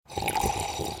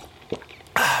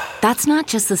That's not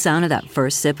just the sound of that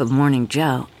first sip of Morning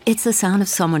Joe. It's the sound of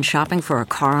someone shopping for a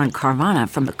car on Carvana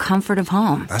from the comfort of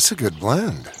home. That's a good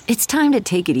blend. It's time to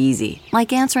take it easy,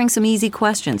 like answering some easy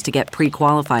questions to get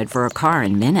pre-qualified for a car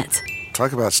in minutes.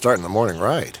 Talk about starting the morning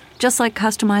right. Just like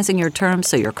customizing your terms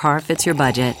so your car fits your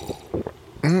budget.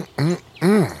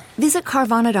 Visit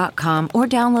Carvana.com or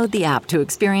download the app to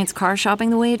experience car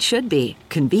shopping the way it should be.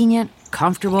 Convenient,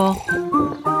 comfortable.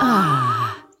 Ah.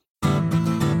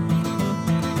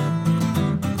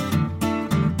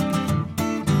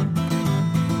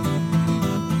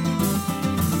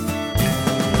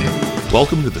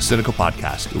 Welcome to the Cynical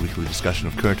Podcast, a weekly discussion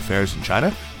of current affairs in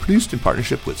China, produced in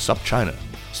partnership with SupChina.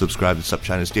 Subscribe to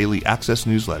SupChina's daily access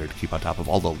newsletter to keep on top of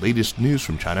all the latest news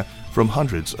from China from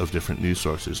hundreds of different news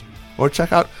sources. Or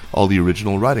check out all the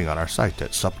original writing on our site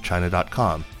at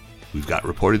supchina.com. We've got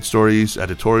reported stories,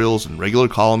 editorials, and regular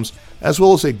columns, as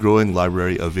well as a growing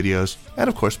library of videos and,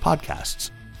 of course,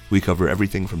 podcasts. We cover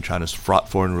everything from China's fraught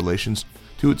foreign relations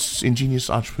to its ingenious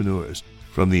entrepreneurs,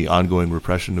 from the ongoing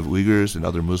repression of Uyghurs and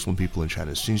other Muslim people in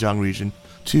China's Xinjiang region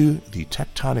to the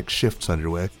tectonic shifts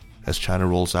underway as China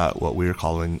rolls out what we're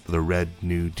calling the Red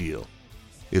New Deal.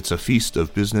 It's a feast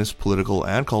of business, political,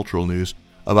 and cultural news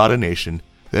about a nation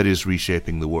that is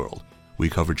reshaping the world. We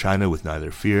cover China with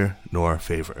neither fear nor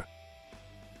favor.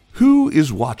 Who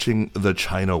is watching the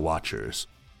China Watchers?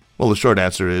 Well, the short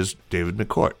answer is David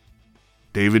McCourt.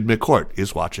 David McCourt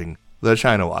is watching the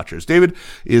China Watchers. David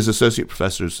is Associate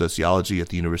Professor of Sociology at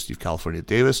the University of California,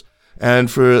 Davis, and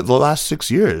for the last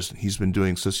 6 years, he's been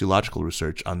doing sociological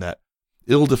research on that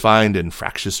ill-defined and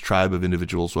fractious tribe of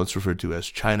individuals once referred to as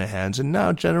China hands, and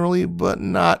now generally, but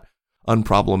not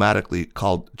unproblematically,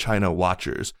 called China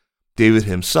Watchers. David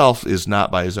himself is not,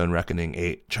 by his own reckoning,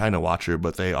 a China Watcher,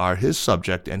 but they are his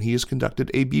subject, and he has conducted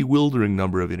a bewildering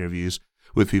number of interviews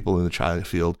with people in the China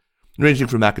field, ranging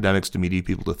from academics to media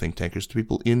people to think tankers to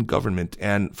people in government,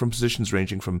 and from positions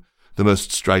ranging from the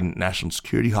most strident national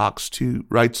security hawks to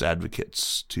rights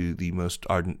advocates to the most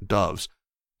ardent doves.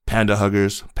 Panda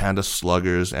huggers, panda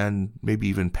sluggers, and maybe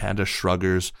even panda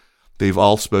shruggers. They've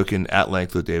all spoken at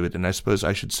length with David, and I suppose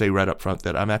I should say right up front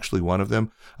that I'm actually one of them.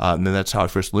 And that's how I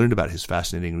first learned about his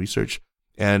fascinating research,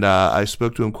 and I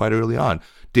spoke to him quite early on.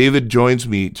 David joins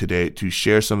me today to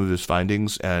share some of his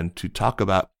findings and to talk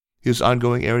about his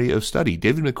ongoing area of study.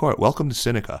 David McCourt, welcome to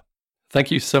Sinica.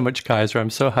 Thank you so much, Kaiser. I'm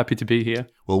so happy to be here.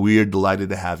 Well, we are delighted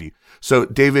to have you. So,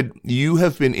 David, you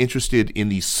have been interested in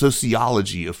the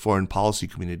sociology of foreign policy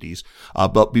communities,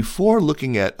 but before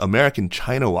looking at American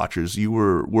China Watchers, you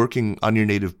were working on your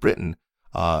native Britain,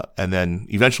 and then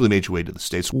eventually made your way to the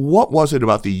States. What was it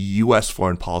about the U.S.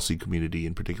 foreign policy community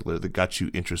in particular that got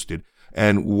you interested,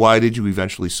 and why did you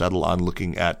eventually settle on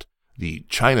looking at the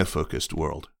China-focused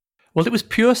world? Well, it was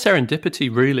pure serendipity,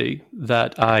 really,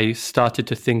 that I started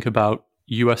to think about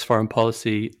U.S. foreign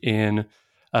policy in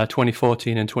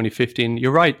 2014 and 2015.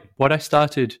 You're right. What I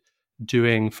started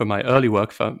doing for my early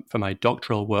work, for my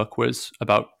doctoral work, was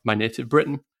about my native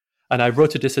Britain. And I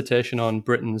wrote a dissertation on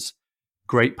Britain's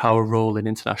great power role in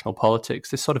international politics,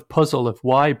 this sort of puzzle of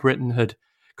why Britain had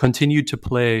continued to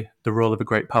play the role of a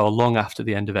great power long after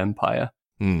the end of empire.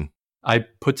 I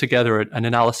put together an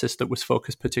analysis that was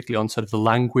focused particularly on sort of the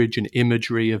language and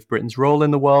imagery of Britain's role in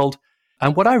the world.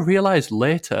 And what I realized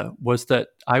later was that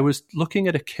I was looking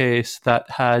at a case that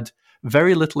had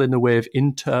very little in the way of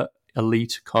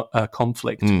inter-elite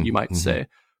conflict, you might say.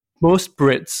 Most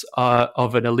Brits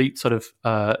of an elite sort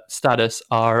of status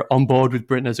are on board with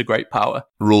Britain as a great power.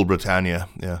 Rule Britannia,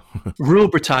 yeah. Rule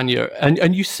Britannia.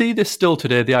 And you see this still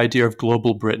today. The idea of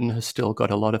global Britain has still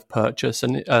got a lot of purchase.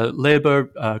 And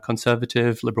Labour,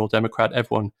 Conservative, Liberal Democrat,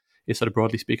 everyone is sort of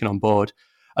broadly speaking on board.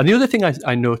 And the other thing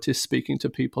I noticed speaking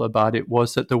to people about it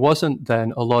was that there wasn't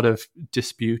then a lot of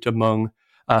dispute among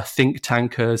think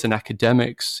tankers and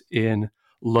academics in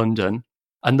London.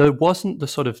 And there wasn't the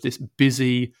sort of this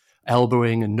busy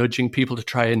elbowing and nudging people to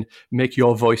try and make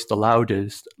your voice the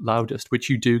loudest, which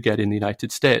you do get in the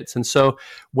United States. And so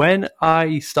when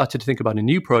I started to think about a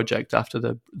new project after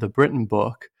the Britain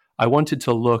book, I wanted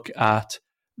to look at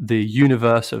the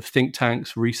universe of think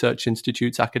tanks, research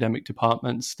institutes, academic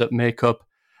departments that make up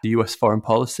the US foreign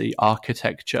policy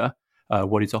architecture,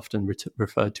 what is often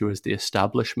referred to as the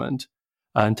establishment,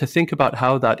 and to think about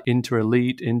how that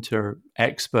inter-elite,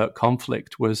 inter-expert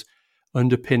conflict was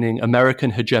underpinning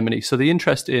American hegemony. So the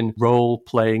interest in role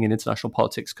playing in international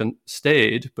politics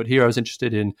stayed, but here I was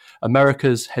interested in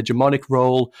America's hegemonic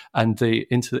role and the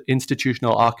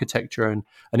institutional architecture and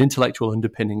intellectual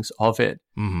underpinnings of it.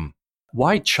 Mm-hmm.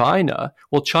 Why China?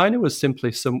 Well, China was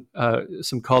simply some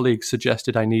colleagues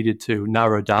suggested I needed to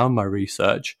narrow down my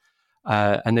research.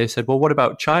 And they said, well, what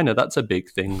about China? That's a big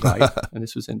thing, right? And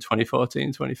this was in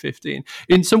 2014, 2015.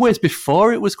 In some ways,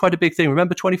 before it was quite a big thing.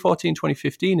 Remember 2014,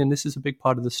 2015, and this is a big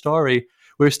part of the story.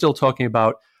 We were still talking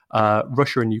about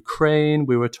Russia and Ukraine.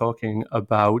 We were talking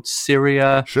about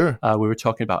Syria. Sure. We were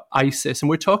talking about ISIS. And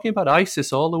we're talking about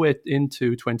ISIS all the way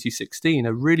into 2016,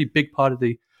 a really big part of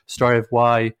the story of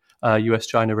why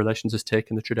US-China relations has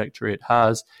taken the trajectory it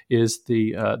has is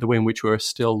the way in which we're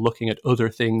still looking at other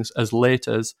things as late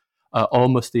as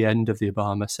almost the end of the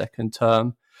Obama second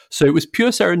term. So it was pure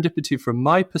serendipity from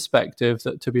my perspective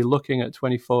that to be looking at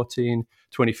 2014,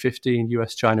 2015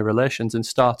 US-China relations and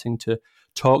starting to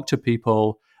talk to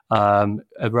people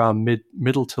around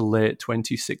middle to late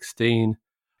 2016.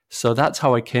 So that's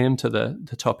how I came to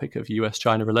the topic of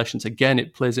US-China relations. Again,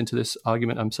 it plays into this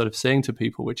argument I'm sort of saying to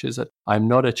people, which is that I'm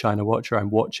not a China watcher, I'm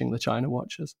watching the China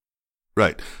watchers.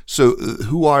 Right. So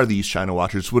who are these China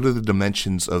watchers? What are the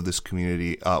dimensions of this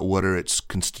community? What are its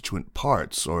constituent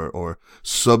parts or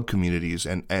sub-communities?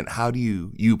 And how do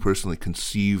you personally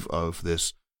conceive of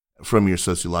this from your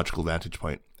sociological vantage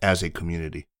point as a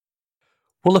community?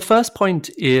 Well, the first point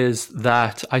is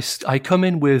that I come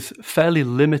in with fairly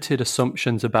limited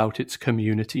assumptions about its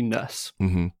community-ness,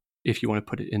 if you want to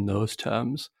put it in those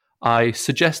terms. I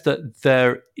suggest that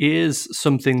there is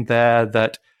something there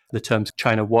that the terms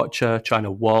China watcher,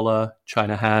 China waller,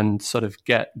 China hand sort of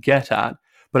get at,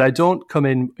 but I don't come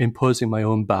in imposing my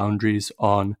own boundaries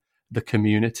on the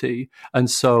community. And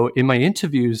so in my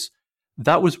interviews,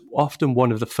 that was often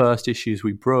one of the first issues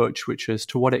we broached, which is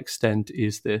to what extent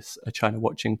is this a China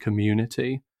watching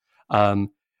community? Or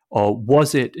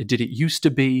did it used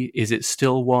to be? Is it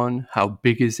still one? How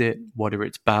big is it? What are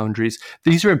its boundaries?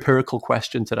 These are empirical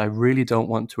questions that I really don't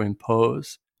want to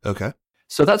impose. Okay.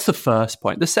 So that's the first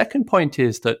point. The second point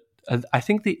is that I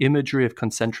think the imagery of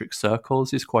concentric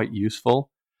circles is quite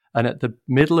useful. And at the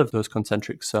middle of those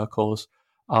concentric circles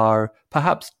are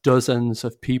perhaps dozens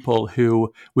of people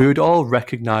who we would all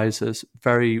recognize as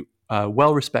very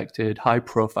well-respected,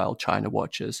 high-profile China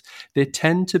watchers. They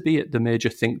tend to be at the major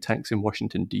think tanks in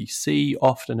Washington, D.C.,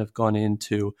 often have gone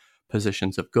into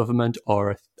positions of government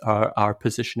or are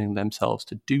positioning themselves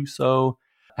to do so.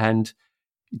 And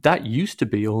that used to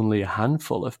be only a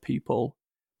handful of people,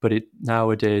 but it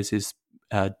nowadays is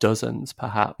dozens,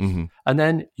 perhaps. And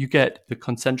then you get the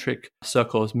concentric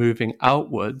circles moving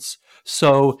outwards.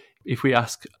 So if we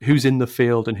ask who's in the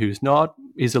field and who's not,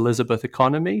 is Elizabeth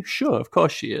economy? Sure, of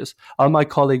course she is. Are my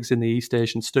colleagues in the East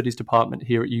Asian Studies Department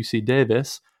here at UC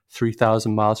Davis,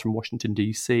 3,000 miles from Washington,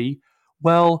 D.C.?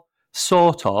 Well,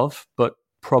 sort of, but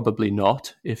probably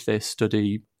not if they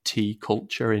study tea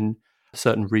culture in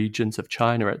certain regions of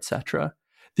China, etc.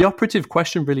 The operative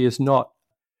question really is not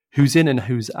who's in and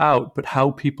who's out, but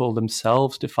how people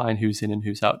themselves define who's in and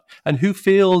who's out, and who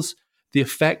feels the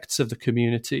effects of the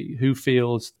community, who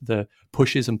feels the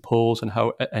pushes and pulls and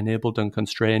how enabled and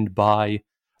constrained by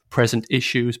present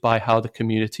issues, by how the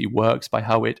community works, by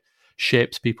how it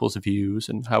shapes people's views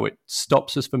and how it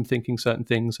stops us from thinking certain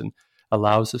things and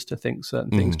allows us to think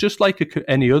certain things. Just like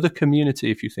any other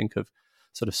community, if you think of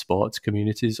sort of sports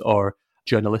communities or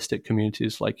journalistic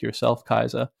communities like yourself,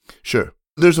 Kaiser. Sure.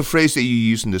 There's a phrase that you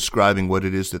use in describing what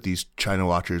it is that these China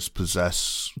watchers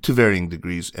possess to varying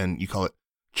degrees, and you call it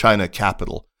China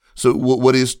capital. So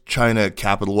what is China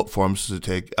capital? What forms does it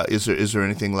take? Is there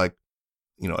anything like,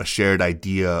 a shared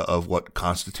idea of what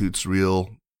constitutes real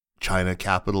China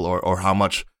capital, or how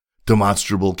much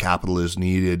demonstrable capital is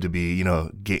needed to be,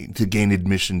 to gain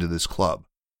admission to this club?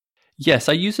 Yes,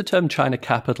 I use the term China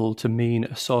capital to mean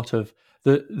a sort of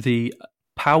the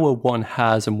power one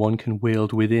has and one can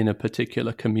wield within a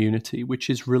particular community, which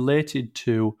is related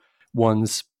to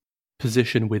one's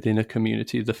position within a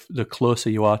community. The closer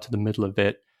you are to the middle of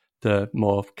it, the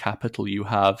more capital you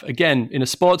have. Again, in a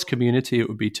sports community, it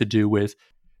would be to do with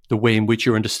the way in which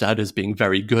you're understood as being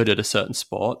very good at a certain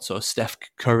sport. So Steph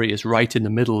Curry is right in the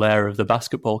middle there of the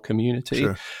basketball community.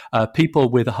 Sure. People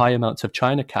with high amounts of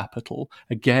China capital,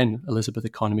 again, Elizabeth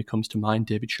economy comes to mind,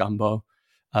 David Shambaugh,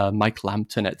 Mike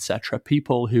Lampton, etc.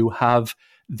 People who have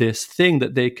this thing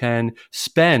that they can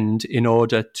spend in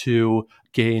order to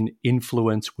gain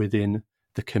influence within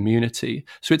the community.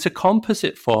 So it's a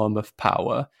composite form of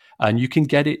power, and you can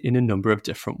get it in a number of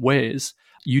different ways.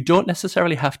 You don't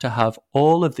necessarily have to have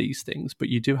all of these things, but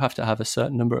you do have to have a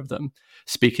certain number of them.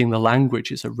 Speaking the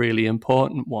language is a really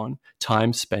important one.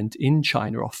 Time spent in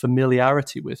China or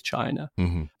familiarity with China.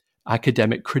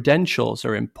 Academic credentials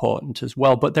are important as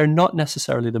well, but they're not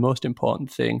necessarily the most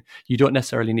important thing. You don't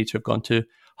necessarily need to have gone to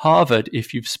Harvard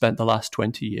if you've spent the last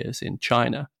 20 years in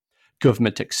China.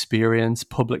 government experience,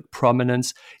 public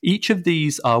prominence. Each of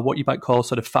these are what you might call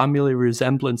sort of family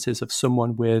resemblances of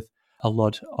someone with a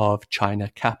lot of China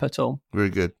capital. Very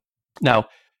good. Now,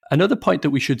 another point that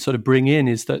we should sort of bring in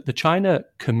is that the China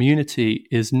community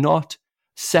is not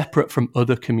separate from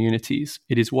other communities.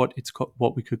 It is what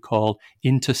we could call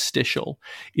interstitial.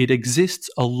 It exists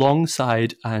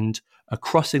alongside and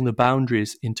crossing the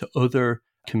boundaries into other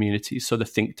communities. So the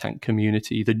think tank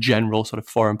community, the general sort of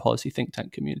foreign policy think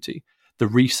tank community, the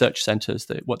research centers,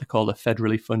 what they call the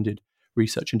federally funded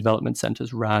research and development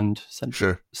centers, RAND,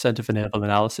 Center for Naval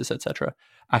Analysis, etc.,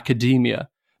 academia,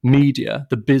 media,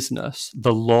 the business,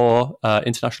 the law,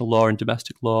 international law and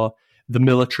domestic law, the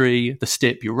military, the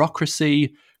state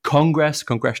bureaucracy, Congress,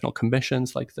 congressional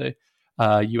commissions like the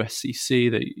USCC,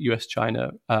 the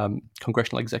US-China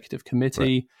Congressional Executive Committee,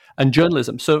 right, and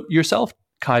journalism. So yourself,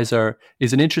 Kaiser,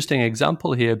 is an interesting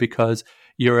example here because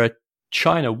you're a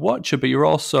China watcher, but you're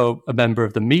also a member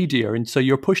of the media. And so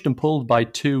you're pushed and pulled by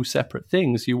two separate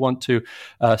things. You want to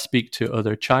speak to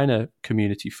other China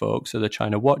community folks or the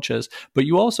China watchers, but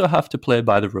you also have to play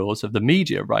by the rules of the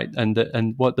media, right?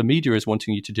 And what the media is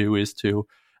wanting you to do is to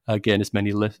gain as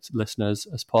many listeners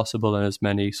as possible and as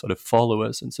many sort of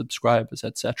followers and subscribers,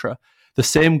 etc. The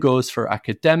same goes for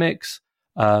academics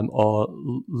or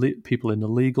people in the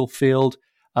legal field.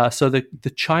 So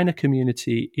the China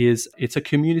community it's a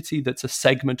community that's a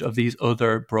segment of these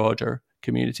other broader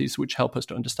communities, which help us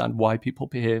to understand why people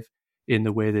behave in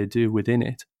the way they do within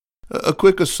it. A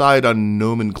quick aside on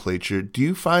nomenclature. Do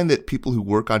you find that people who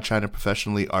work on China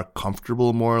professionally are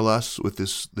comfortable more or less with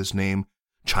this name,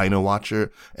 China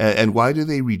Watcher? And why do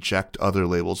they reject other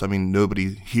labels? I mean,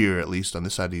 nobody here, at least on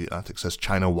this side of the Atlantic, says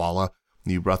China Walla.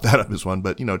 You brought that up as one,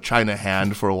 but China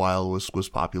Hand for a while was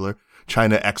popular.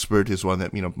 China Expert is one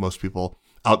that most people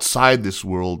outside this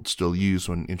world still use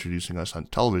when introducing us on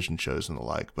television shows and the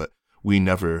like, but we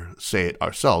never say it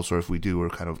ourselves, or if we do, we're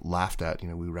kind of laughed at.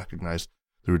 We recognize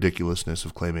the ridiculousness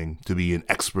of claiming to be an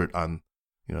expert on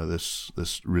this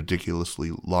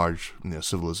ridiculously large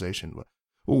civilization. But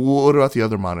what about the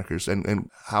other monikers, and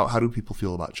how do people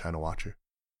feel about China Watcher?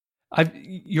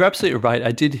 You're absolutely right.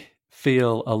 I did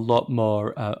feel a lot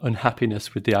more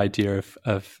unhappiness with the idea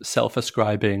of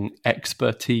self-ascribing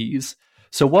expertise.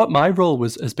 So what my role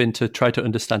has been to try to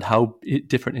understand how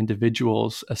different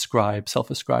individuals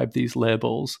self-ascribe these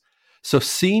labels. So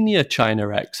senior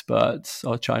China experts,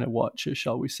 or China watchers,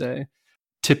 shall we say,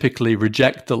 typically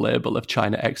reject the label of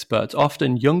China experts.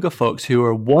 Often younger folks who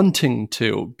are wanting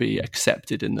to be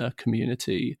accepted in the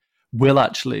community will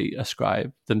actually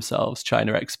ascribe themselves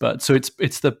China experts. So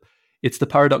it's the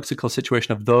paradoxical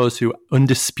situation of those who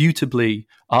undisputably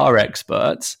are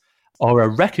experts, or are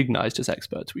recognized as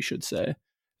experts, we should say,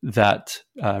 that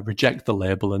reject the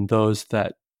label, and those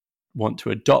that want to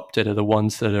adopt it are the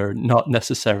ones that are not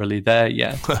necessarily there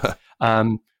yet.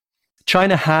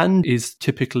 China Hand is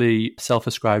typically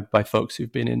self-ascribed by folks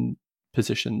who've been in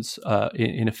positions,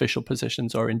 in official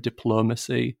positions or in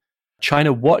diplomacy.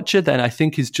 China Watcher, then, I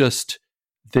think is just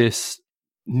this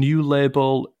new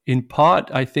label. In part,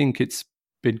 I think it's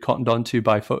been cottoned onto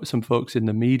by some folks in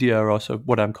the media, or also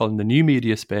what I'm calling the new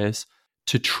media space,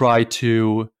 to try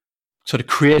to sort of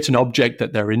create an object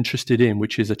that they're interested in,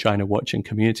 which is a China watching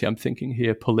community. I'm thinking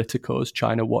here Politico's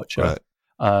China Watcher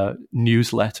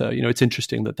newsletter. It's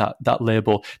interesting that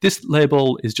label. This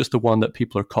label is just the one that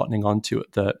people are cottoning onto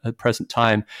at the present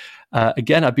time.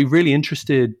 Again, I'd be really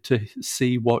interested to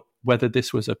see whether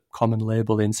this was a common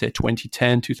label in, say,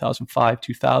 2010, 2005,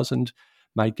 2000.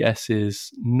 My guess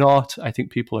is not. I think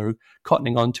people are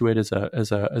cottoning onto it as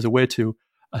a way to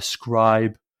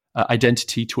ascribe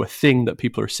identity to a thing that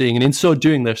people are seeing, and in so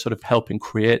doing, they're sort of helping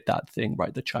create that thing,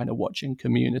 right? The China watching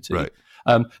community. Right.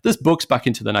 There's books back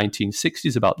into the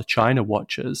 1960s about the China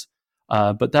watchers,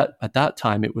 but at that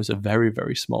time it was a very,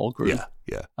 very small group.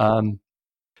 Yeah.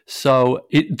 So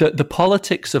the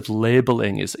politics of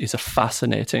labeling is a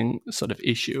fascinating sort of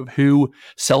issue of who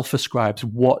self-ascribes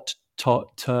what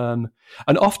term,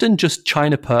 and often just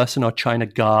China person or China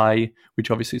guy, which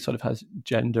obviously sort of has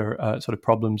gender sort of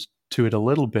problems to it a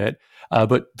little bit,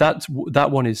 but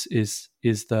that one is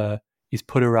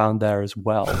put around there as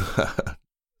well.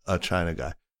 A China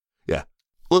guy, yeah.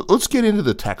 Well, let's get into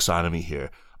the taxonomy here.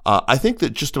 I think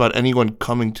that just about anyone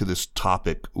coming to this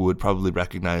topic would probably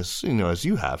recognize, as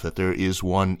you have, that there is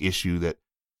one issue that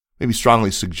maybe strongly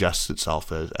suggests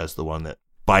itself as the one that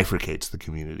bifurcates the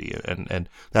community, and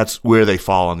that's where they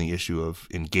fall on the issue of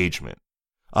engagement.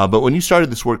 But when you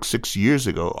started this work 6 years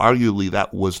ago, arguably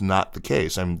that was not the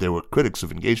case. I mean, there were critics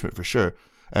of engagement for sure,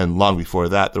 and long before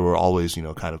that, there were always,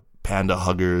 kind of panda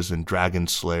huggers and dragon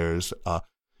slayers.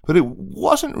 But it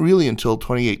wasn't really until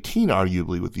 2018,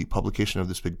 arguably, with the publication of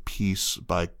this big piece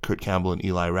by Kurt Campbell and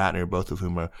Eli Ratner, both of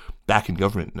whom are back in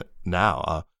government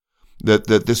now, that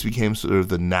this became sort of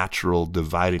the natural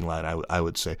dividing line, I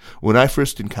would say. When I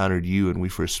first encountered you and we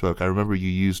first spoke, I remember you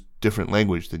used different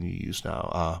language than you use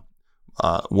now.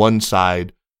 One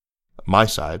side, my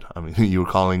side, I mean, you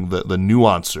were calling the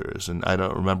nuancers, and I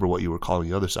don't remember what you were calling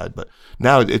the other side, but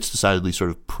now it's decidedly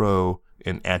sort of pro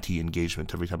and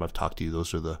anti-engagement. Every time I've talked to you,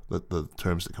 those are the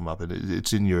terms that come up, and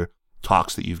it's in your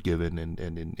talks that you've given and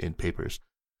in papers.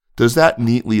 Does that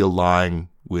neatly align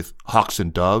with hawks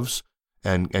and doves,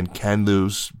 and can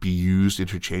those be used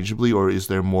interchangeably, or is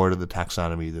there more to the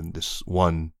taxonomy than this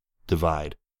one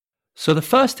divide? So the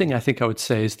first thing I think I would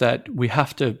say is that we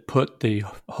have to put the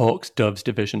hawks-doves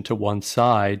division to one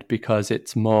side because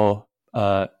it's more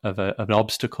of an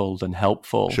obstacle than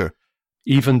helpful. Sure.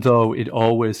 Even though it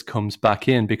always comes back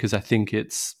in, because I think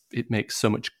it makes so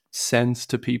much sense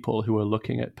to people who are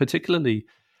looking at particularly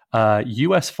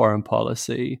US foreign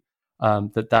policy,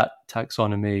 that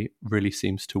taxonomy really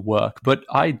seems to work. But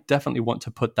I definitely want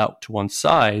to put that to one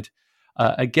side.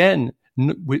 Again,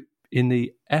 in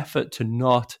the effort to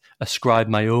not ascribe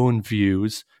my own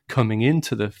views coming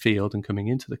into the field and coming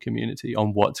into the community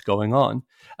on what's going on.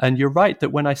 And you're right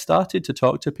that when I started to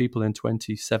talk to people in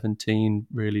 2017,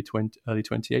 really early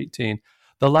 2018,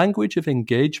 the language of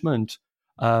engagement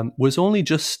was only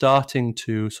just starting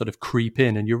to sort of creep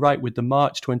in. And you're right, with the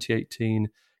March 2018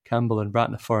 Campbell and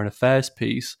Ratner Foreign Affairs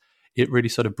piece, it really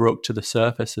sort of broke to the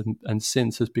surface and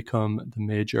since has become the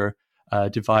major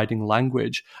dividing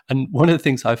language. And one of the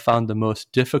things I've found the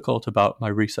most difficult about my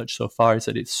research so far is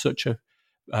that it's such a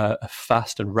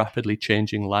fast and rapidly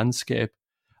changing landscape.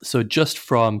 So just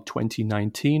from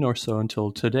 2019 or so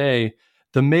until today,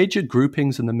 the major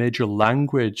groupings and the major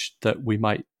language that we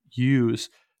might use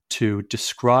to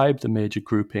describe the major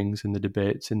groupings in the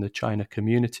debates in the China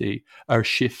community are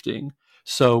shifting.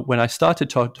 So when I started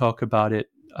to talk about it,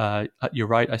 you're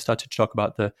right, I started to talk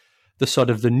about the sort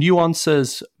of the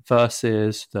nuances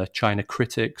versus the China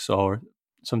critics, or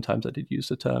sometimes I did use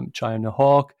the term China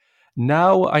hawk.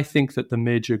 Now I think that the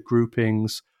major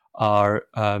groupings are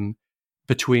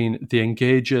between the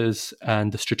engagers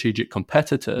and the strategic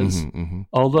competitors. Mm-hmm, mm-hmm.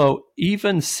 Although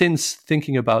even since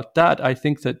thinking about that, I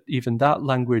think that even that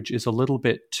language is a little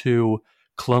bit too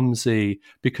clumsy,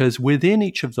 because within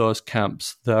each of those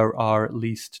camps, there are at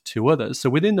least two others. So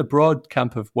within the broad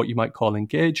camp of what you might call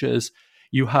engagers,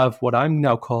 you have what I'm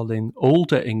now calling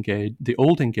the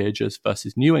old engagers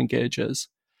versus new engagers.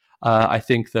 I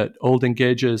think that old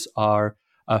engagers are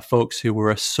folks who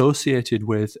were associated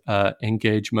with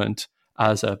engagement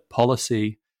as a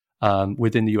policy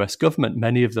within the US government.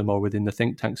 Many of them are within the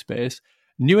think tank space.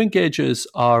 New engagers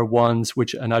are ones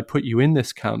which, and I'd put you in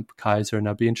this camp, Kaiser, and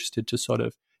I'd be interested to sort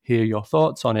of hear your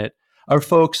thoughts on it, are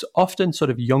folks often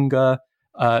sort of younger,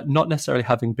 not necessarily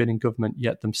having been in government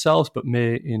yet themselves, but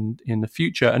may in the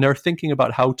future, and are thinking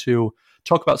about how to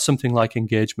talk about something like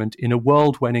engagement in a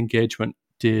world when engagement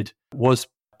was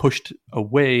pushed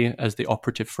away as the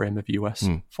operative frame of US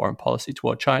foreign policy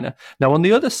toward China. Now, on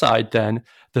the other side, then,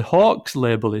 the hawks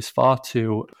label is far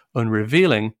too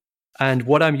unrevealing. And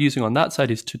what I'm using on that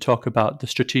side is to talk about the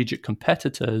strategic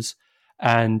competitors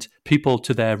and people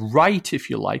to their right, if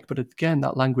you like. But again,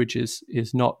 that language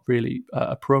is not really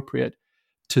appropriate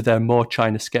to their more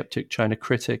China skeptic, China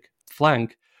critic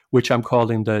flank, which I'm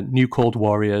calling the new Cold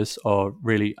Warriors, or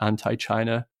really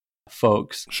anti-China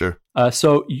folks. Sure.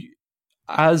 So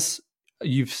as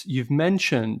you've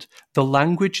mentioned, the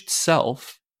language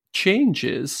itself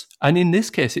changes, and in this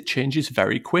case, it changes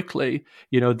very quickly.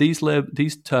 You know, these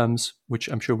terms, which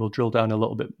I'm sure we'll drill down a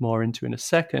little bit more into in a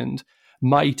second,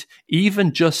 might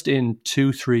even just in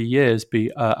 2-3 years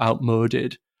be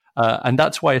outmoded. And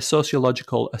that's why a sort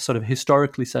of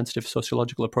historically sensitive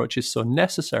sociological approach is so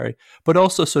necessary, but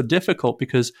also so difficult,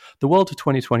 because the world of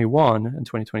 2021 and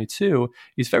 2022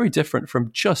 is very different from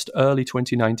just early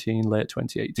 2019, late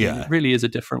 2018. Yeah. It really is a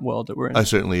different world that we're in. I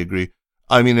certainly agree.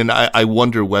 I mean, and I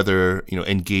wonder whether,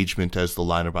 engagement as the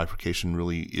line of bifurcation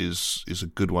really is a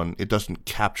good one. It doesn't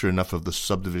capture enough of the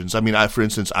subdivisions. I mean, for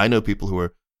instance, I know people who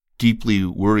are deeply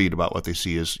worried about what they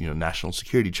see as, national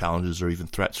security challenges or even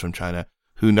threats from China,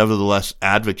 who nevertheless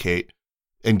advocate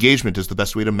engagement as the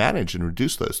best way to manage and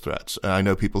reduce those threats. And I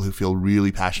know people who feel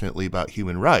really passionately about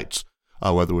human rights,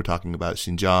 whether we're talking about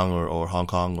Xinjiang or Hong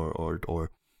Kong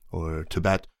or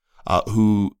Tibet,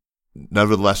 who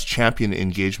nevertheless champion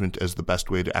engagement as the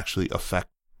best way to actually affect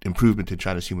improvement in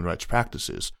China's human rights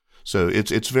practices. So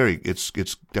it's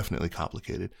definitely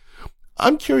complicated.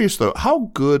 I'm curious though,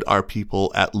 how good are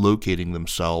people at locating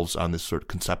themselves on this sort of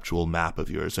conceptual map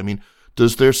of yours? I mean,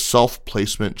 does their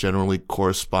self-placement generally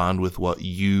correspond with where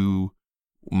you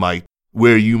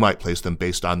might place them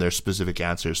based on their specific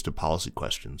answers to policy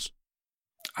questions?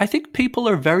 I think people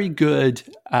are very good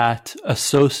at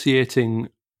associating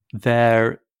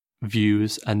their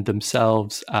views and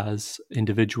themselves as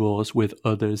individuals with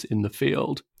others in the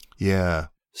field. Yeah.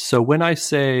 So when I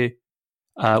say,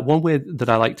 one way that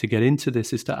I like to get into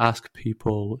this is to ask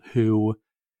people who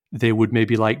they would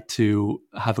maybe like to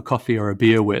have a coffee or a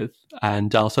beer with,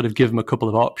 and I'll sort of give them a couple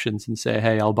of options and say,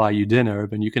 hey, I'll buy you dinner,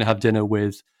 and you can have dinner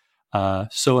with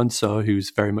so-and-so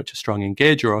who's very much a strong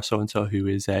engager, or so-and-so who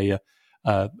is a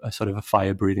sort of a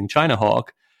fire-breathing China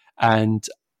hawk. And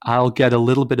I'll get a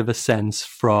little bit of a sense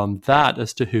from that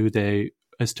as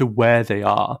to where they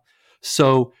are.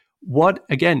 So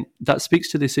that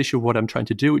speaks to this issue of what I'm trying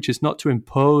to do, which is not to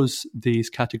impose these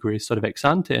categories sort of ex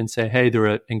ante and say, hey, there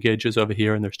are engagers over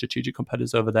here and there are strategic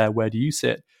competitors over there. Where do you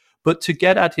sit? But to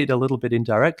get at it a little bit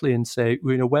indirectly and say,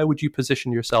 where would you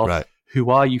position yourself? Right. Who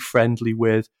are you friendly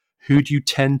with? Who do you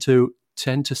tend to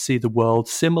see the world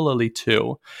similarly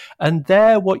to? And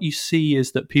there, what you see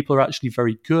is that people are actually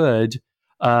very good.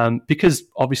 Because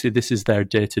obviously this is their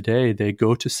day-to-day. They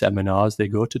go to seminars, they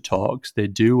go to talks, they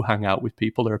do hang out with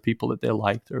people. There are people that they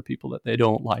like, there are people that they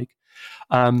don't like.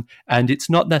 And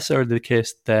it's not necessarily the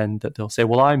case then that they'll say,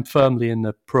 well, I'm firmly in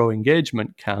the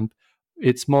pro-engagement camp.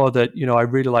 It's more that, I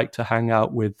really like to hang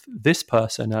out with this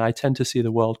person and I tend to see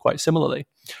the world quite similarly.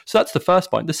 So that's the first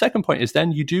point. The second point is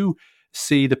then you do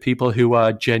see the people who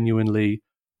are genuinely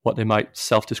what they might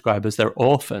self-describe as their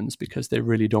orphans, because they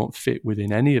really don't fit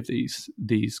within any of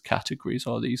these categories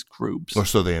or these groups. Or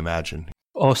so they imagine.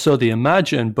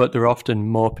 But there are often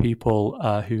more people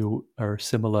who are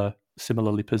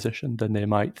similarly positioned than they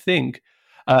might think.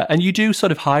 And you do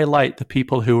sort of highlight the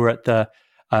people who are at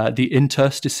the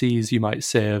interstices, you might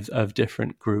say, of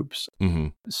different groups. Mm-hmm.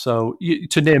 So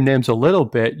to name names a little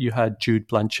bit, you had Jude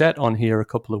Blanchette on here a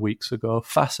couple of weeks ago,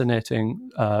 fascinating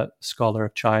scholar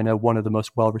of China, one of the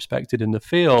most well-respected in the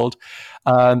field,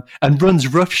 and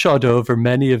runs roughshod over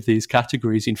many of these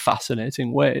categories in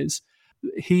fascinating ways.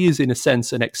 He is, in a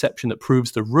sense, an exception that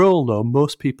proves the rule, though.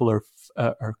 Most people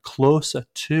are closer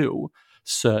to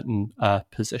certain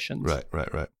positions.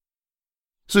 Right.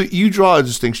 So you draw a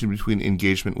distinction between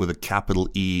engagement with a capital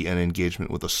E and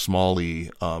engagement with a small e.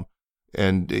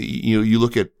 And you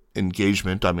look at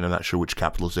engagement, I'm not sure which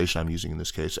capitalization I'm using in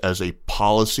this case, as a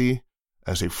policy,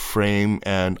 as a frame,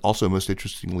 and also, most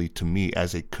interestingly to me,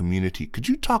 as a community. Could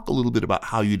you talk a little bit about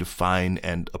how you define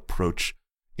and approach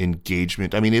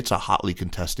engagement? It's a hotly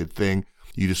contested thing.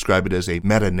 You describe it as a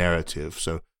meta-narrative.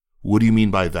 So what do you mean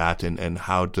by that, and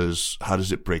how does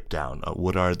it break down?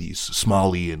 What are these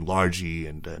small e and large e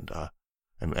and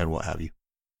what have you?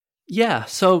 Yeah,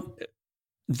 so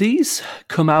these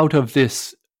come out of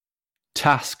this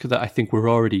task that I think we're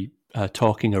already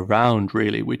talking around,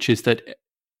 really, which is that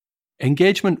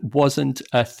engagement wasn't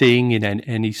a thing in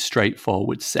any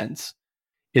straightforward sense.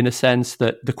 In a sense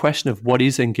that the question of what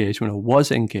is engagement or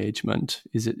was engagement,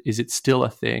 is it still a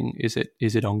thing? Is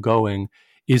it ongoing?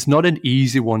 Is not an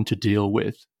easy one to deal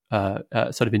with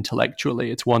sort of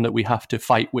intellectually. It's one that we have to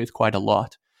fight with quite a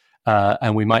lot.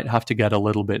 And we might have to get a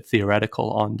little bit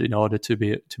theoretical on in order to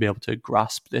be able to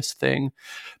grasp this thing.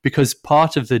 Because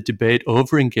part of the debate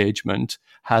over engagement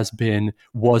has been,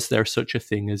 was there such a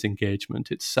thing as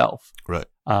engagement itself? Right.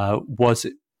 Was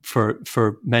it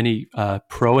for many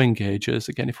pro-engagers,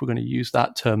 again, if we're going to use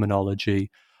that terminology,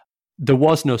 there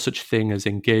was no such thing as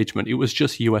engagement. It was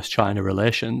just US-China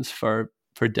relations for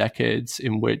decades,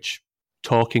 in which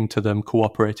talking to them,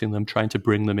 cooperating them, trying to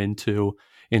bring them into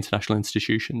international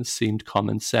institutions seemed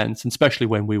common sense, and especially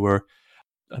when we were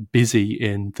busy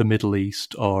in the Middle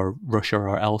East or Russia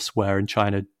or elsewhere, and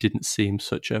China didn't seem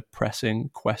such a pressing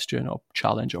question or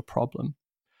challenge or problem.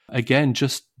 Again,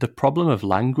 just the problem of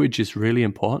language is really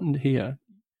important here.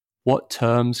 What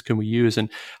terms can we use, and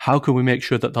how can we make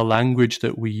sure that the language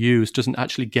that we use doesn't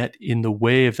actually get in the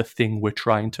way of the thing we're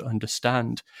trying to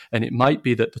understand? And it might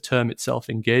be that the term itself,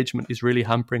 engagement, is really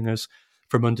hampering us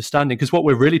from understanding, because what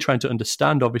we're really trying to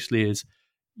understand, obviously, is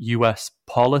US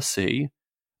policy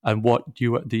and what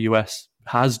the US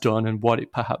has done and what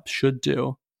it perhaps should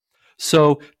do.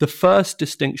 So the first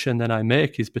distinction that I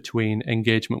make is between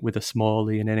engagement with a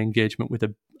small e and an engagement with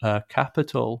a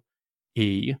capital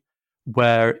E,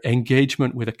 where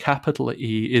engagement with a capital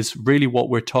E is really what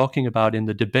we're talking about in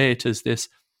the debate as this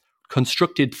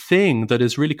constructed thing that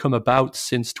has really come about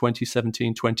since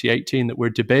 2017, 2018 that we're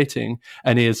debating,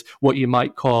 and is what you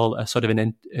might call a sort of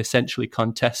an essentially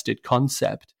contested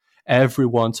concept.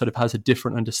 Everyone sort of has a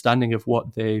different understanding of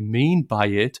what they mean by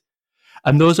it.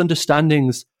 And those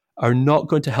understandings are not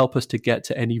going to help us to get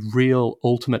to any real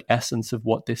ultimate essence of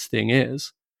what this thing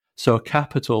is. So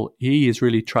capital E is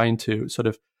really trying to sort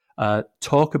of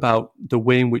talk about the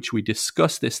way in which we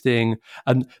discuss this thing.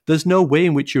 And there's no way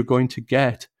in which you're going to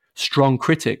get strong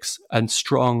critics and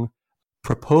strong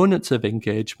proponents of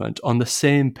engagement on the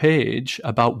same page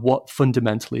about what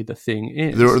fundamentally the thing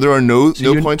is. There are no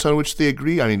points on which they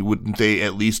agree. I mean, wouldn't they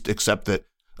at least accept that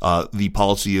the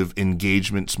policy of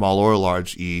engagement, small or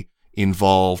large e,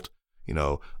 involved,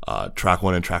 track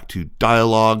 1 and track 2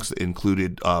 dialogues that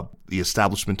included the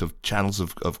establishment of channels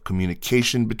of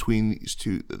communication between these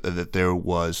two, that there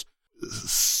was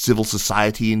civil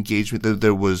society engagement, that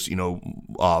there was,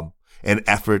 an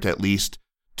effort at least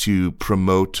to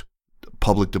promote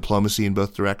public diplomacy in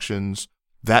both directions,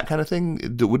 that kind of thing?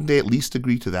 Wouldn't they at least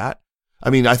agree to that?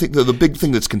 I mean, I think the big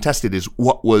thing that's contested is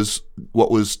what was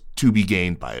to be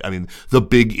gained by it. I mean, the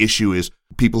big issue is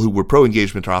people who were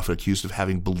pro-engagement are often accused of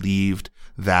having believed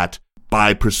that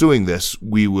by pursuing this,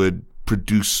 we would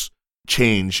produce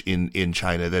change in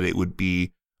China, that it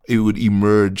would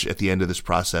emerge at the end of this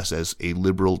process as a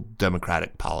liberal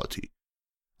democratic polity.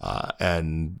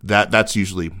 And that's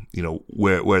usually,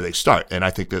 where they start. And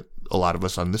I think that a lot of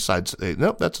us on this side say,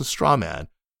 no, that's a straw man.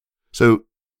 So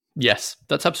yes,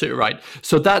 that's absolutely right.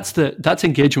 So that's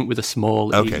engagement with a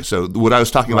small e. Okay, so what I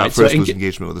was talking about first was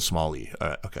engagement with a small e. All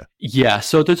right, okay. Yeah,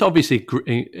 so there's obviously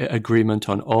agreement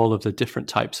on all of the different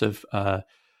types of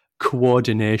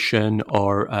coordination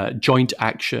or joint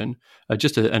action.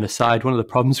 Just an aside, one of the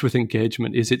problems with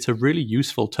engagement is it's a really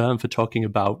useful term for talking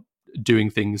about doing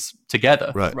things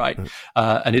together, right?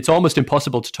 And it's almost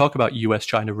impossible to talk about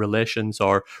US-China relations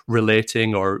or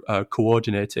relating or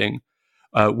coordinating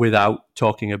without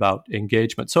talking about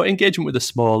engagement. So engagement with a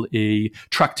small e,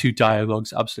 track 2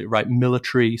 dialogues, absolutely right,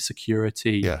 military,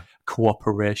 security,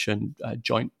 cooperation,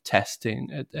 joint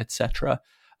testing, etc.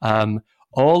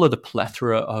 All of the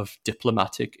plethora of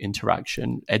diplomatic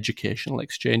interaction, educational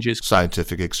exchanges.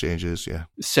 Scientific exchanges, yeah.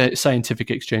 Scientific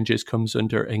exchanges comes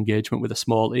under engagement with a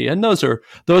small e. And those are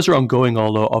ongoing,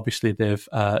 although obviously they've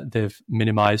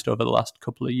minimized over the last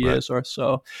couple of years or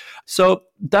so. So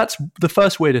that's the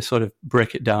first way to sort of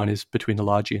break it down, is between a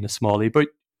large e and a small e. But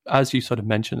as you sort of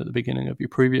mentioned at the beginning of your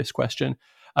previous question,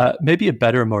 maybe a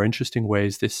better, more interesting way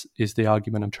is the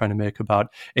argument I'm trying to make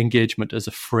about engagement as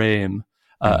a frame.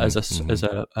 As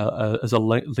a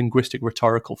linguistic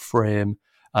rhetorical frame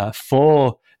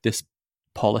for this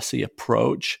policy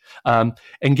approach.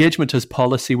 Engagement as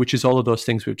policy, which is all of those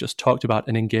things we've just talked about,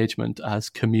 and engagement as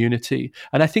community.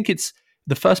 And I think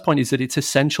the first point is that it's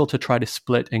essential to try to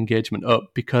split engagement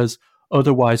up, because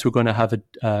otherwise we're going to have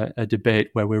a debate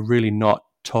where we're really not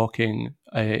talking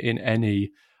in any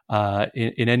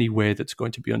way that's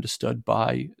going to be understood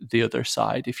by the other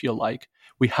side, if you like.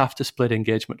 We have to split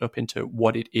engagement up into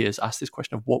what it is. Ask this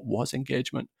question of what was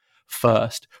engagement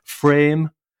first.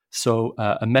 Frame, so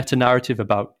a meta-narrative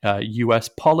about US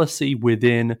policy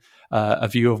within a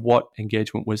view of what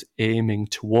engagement was aiming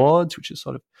towards, which is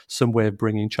sort of some way of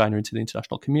bringing China into the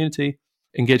international community.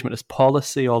 Engagement as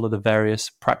policy, all of the various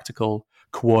practical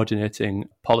coordinating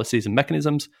policies and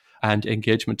mechanisms. And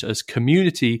engagement as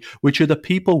community, which are the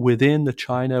people within the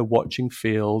China watching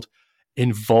field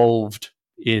involved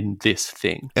in this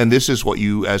thing. And this is what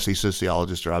you, as a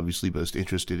sociologist, are obviously most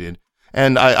interested in.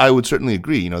 And I would certainly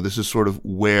agree. This is sort of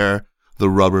where the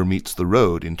rubber meets the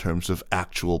road in terms of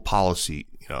actual policy,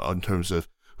 in terms of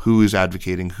who is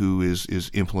advocating, who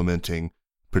is implementing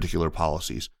particular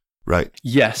policies, right?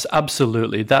 Yes,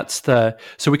 absolutely.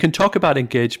 So we can talk about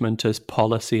engagement as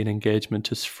policy and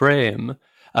engagement as frame.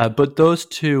 But those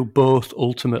two both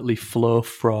ultimately flow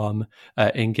from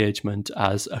engagement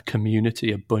as a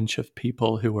community, a bunch of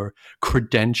people who are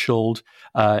credentialed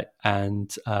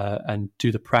and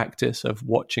do the practice of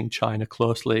watching China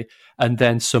closely, and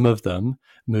then some of them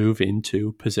move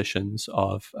into positions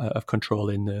of control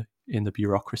in the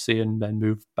bureaucracy and then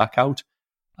move back out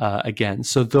again.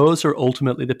 So those are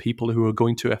ultimately the people who are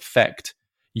going to affect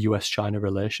US-China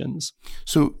relations.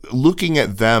 So looking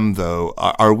at them, though,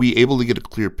 are we able to get a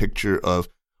clear picture of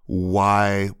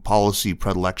why policy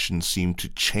predilections seem to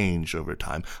change over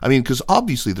time? I mean, because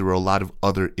obviously there are a lot of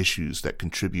other issues that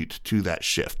contribute to that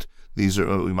shift. These are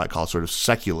what we might call sort of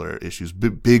secular issues,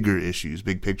 bigger issues,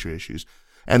 big picture issues.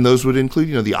 And those would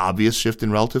include, the obvious shift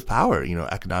in relative power,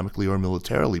 economically or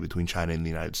militarily between China and the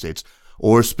United States,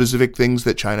 or specific things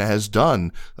that China has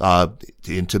done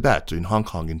in Tibet, in Hong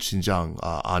Kong, in Xinjiang,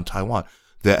 on Taiwan,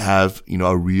 that have,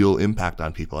 a real impact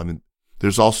on people. I mean,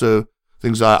 there's also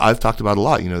things I've talked about a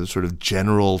lot, the sort of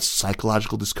general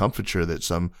psychological discomfiture that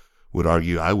some would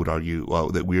argue, I would argue,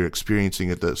 that we're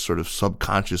experiencing at the sort of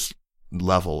subconscious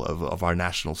level of our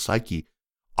national psyche.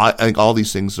 I think all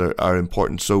these things are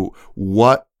important. So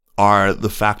what are the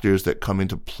factors that come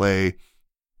into play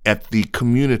at the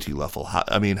community level?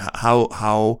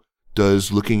 How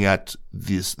does looking at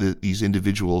these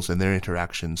individuals and their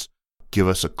interactions give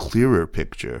us a clearer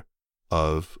picture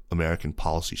of American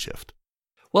policy shift?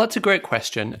 Well, that's a great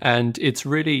question, and it's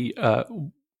really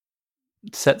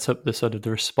sets up the sort of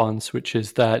the response, which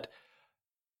is that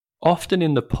often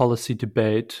in the policy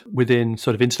debate within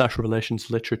sort of international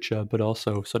relations literature, but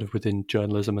also sort of within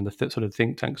journalism and the sort of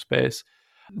think tank space,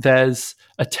 there's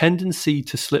a tendency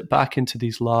to slip back into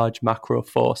these large macro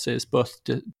forces, both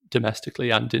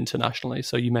domestically and internationally.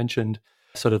 So you mentioned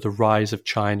sort of the rise of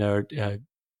China,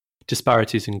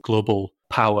 disparities in global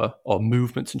power, or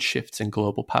movements and shifts in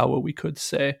global power, we could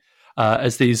say,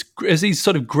 as these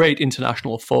sort of great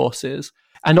international forces.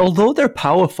 And although they're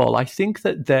powerful, I think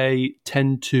that they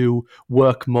tend to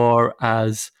work more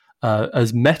as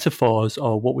metaphors,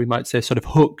 or what we might say sort of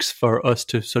hooks for us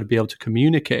to sort of be able to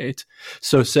communicate.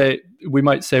 So we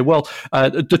might say, well,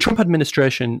 the Trump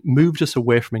administration moved us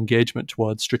away from engagement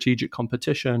towards strategic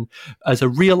competition as a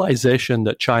realization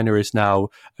that China is now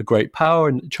a great power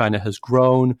and China has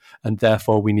grown, and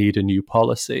therefore we need a new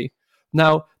policy.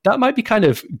 Now, that might be kind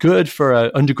of good for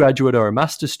an undergraduate or a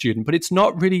master's student, but it's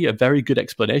not really a very good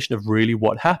explanation of really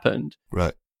what happened.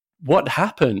 Right. What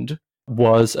happened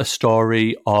was a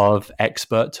story of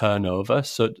expert turnover,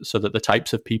 so that the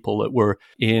types of people that were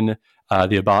in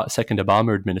the second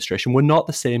Obama administration were not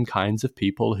the same kinds of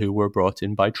people who were brought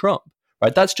in by Trump.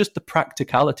 Right? That's just the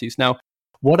practicalities. Now,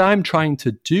 what I'm trying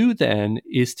to do then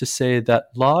is to say that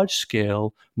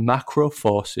large-scale macro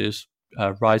forces,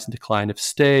 rise and decline of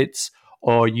states,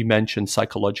 or you mentioned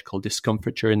psychological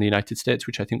discomfiture in the United States,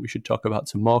 which I think we should talk about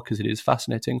some more because it is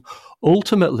fascinating.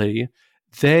 Ultimately,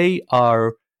 they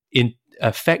are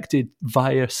affected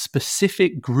via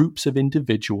specific groups of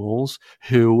individuals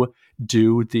who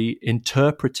do the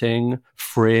interpreting,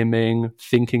 framing,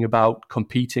 thinking about,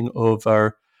 competing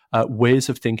over ways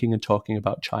of thinking and talking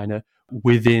about China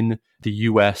within the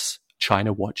US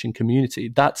China watching community.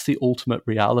 That's the ultimate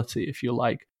reality, if you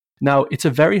like. Now, it's a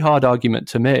very hard argument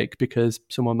to make because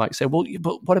someone might say, well,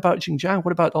 but what about Xinjiang?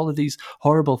 What about all of these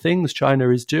horrible things China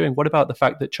is doing? What about the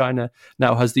fact that China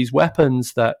now has these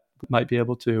weapons that might be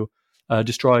able to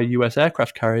destroy US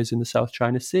aircraft carriers in the South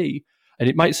China Sea? And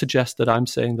it might suggest that I'm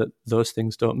saying that those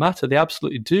things don't matter. They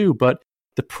absolutely do, but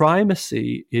the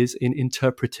primacy is in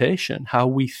interpretation, how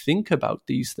we think about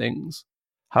these things,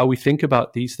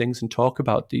 and talk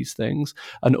about these things.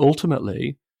 And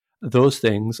ultimately, those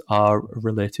things are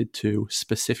related to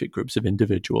specific groups of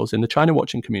individuals in the China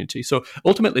watching community. So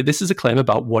ultimately, this is a claim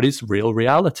about what is real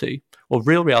reality. Well,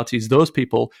 real reality is those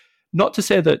people, not to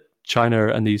say that China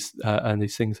and these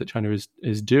things that China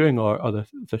is doing or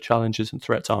the challenges and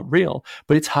threats aren't real,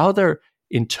 but it's how they're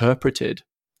interpreted.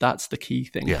 That's the key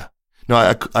thing. Yeah.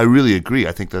 No, I really agree.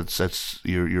 I think that's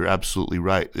you're absolutely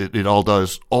right. It all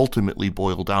does ultimately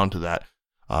boil down to that.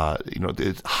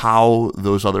 It's how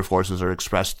those other forces are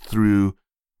expressed through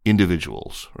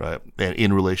individuals, right, and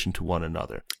in relation to one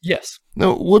another. Yes.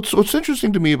 Now, what's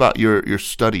interesting to me about your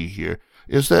study here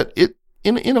is that it,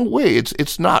 in a way,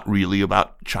 it's not really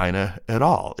about China at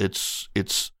all. It's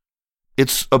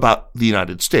about the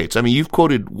United States. I mean, you've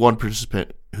quoted one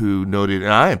participant who noted,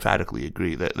 and I emphatically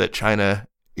agree, that China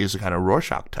is a kind of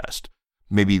Rorschach test,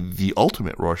 maybe the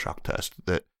ultimate Rorschach test.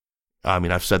 That, I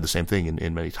mean, I've said the same thing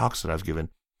in many talks that I've given.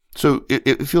 So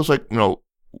it feels like,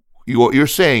 what you're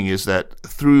saying is that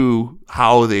through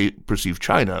how they perceive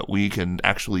China, we can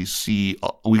actually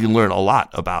learn a lot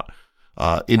about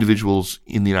individuals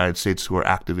in the United States who are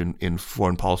active in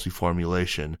foreign policy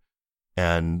formulation,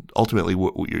 and ultimately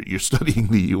you're studying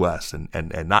the U.S.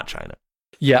 and not China.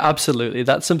 Yeah, absolutely.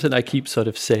 That's something I keep sort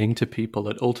of saying to people,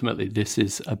 that ultimately this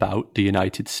is about the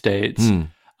United States.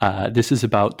 This is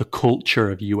about the culture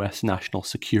of U.S. national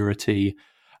security,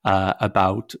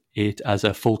 about it as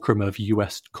a fulcrum of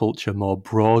U.S. culture more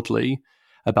broadly,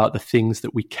 about the things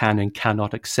that we can and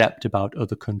cannot accept about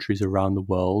other countries around the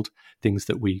world, things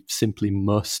that we simply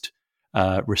must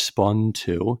respond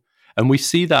to. And we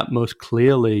see that most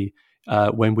clearly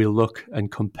when we look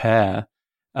and compare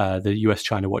the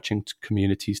US-China watching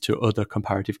communities to other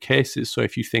comparative cases. So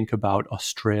if you think about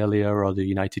Australia or the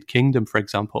United Kingdom, for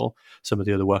example, some of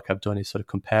the other work I've done is sort of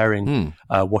comparing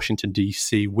Washington,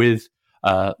 D.C. with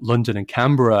London and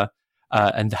Canberra,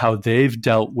 and how they've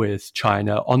dealt with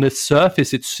China. On the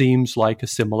surface, it seems like a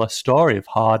similar story of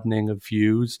hardening of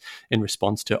views in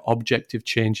response to objective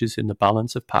changes in the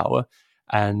balance of power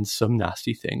and some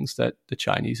nasty things that the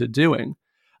Chinese are doing.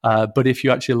 But if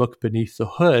you actually look beneath the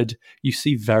hood, you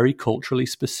see very culturally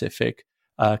specific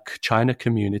China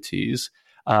communities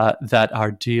that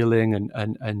are dealing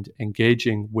and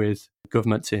engaging with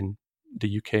governments in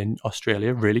the UK and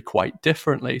Australia really quite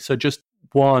differently. So just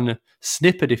one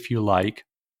snippet, if you like,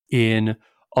 in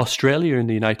Australia and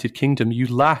the United Kingdom, you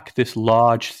lack this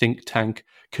large think tank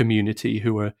community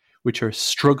which are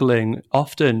struggling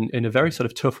often in a very sort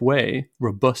of tough way,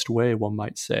 robust way, one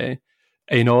might say,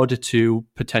 in order to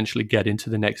potentially get into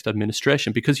the next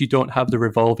administration, because you don't have the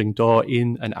revolving door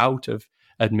in and out of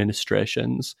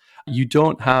administrations. You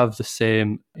don't have the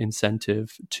same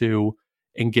incentive to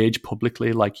engage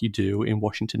publicly like you do in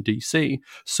Washington, D.C.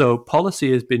 So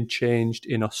policy has been changed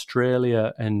in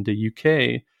Australia and the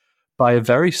UK by a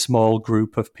very small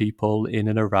group of people in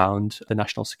and around the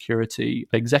national security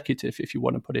executive, if you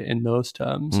want to put it in those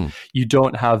terms. You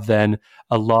don't have then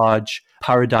a large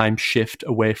paradigm shift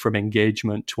away from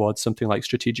engagement towards something like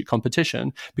strategic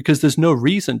competition, because there's no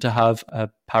reason to have a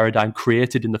paradigm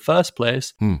created in the first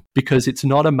place, because it's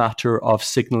not a matter of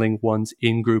signaling one's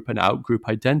in-group and out-group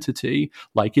identity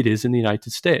like it is in the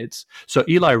United States. So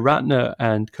Eli Ratner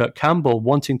and Kurt Campbell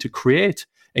wanting to create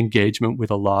engagement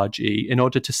with a large E in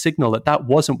order to signal that that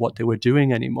wasn't what they were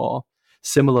doing anymore.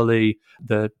 Similarly,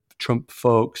 the Trump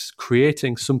folks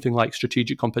creating something like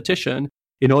strategic competition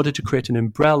in order to create an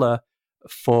umbrella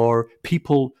for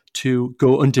people to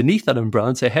go underneath that umbrella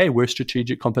and say, hey, we're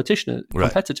strategic competitors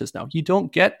now. You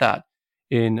don't get that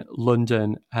in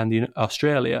London and in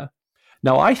Australia.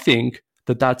 Now, I think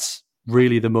that that's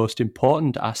really the most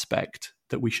important aspect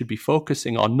that we should be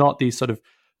focusing on, not these sort of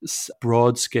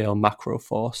broad scale macro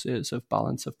forces of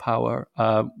balance of power,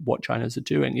 what China's are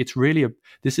doing. It's really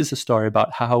this is a story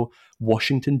about how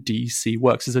Washington, D.C.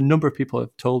 works. There's a number of people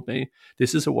have told me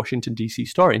this is a Washington, D.C.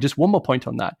 story. And just one more point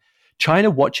on that. China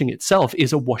watching itself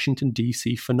is a Washington,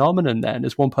 D.C. phenomenon then.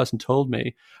 As one person told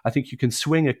me, I think you can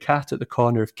swing a cat at the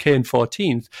corner of K and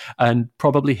 14th and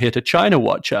probably hit a China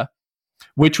watcher,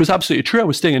 which was absolutely true. I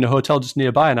was staying in a hotel just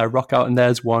nearby and I rock out and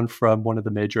there's one from one of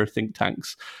the major think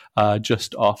tanks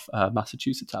just off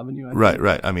Massachusetts Avenue.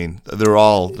 Right. I mean, they're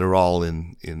all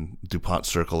in DuPont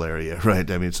Circle area, right?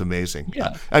 I mean, it's amazing.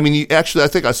 Yeah. I mean, I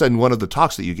think I said in one of the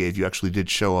talks that you gave, you actually did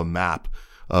show a map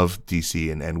of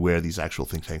DC and where these actual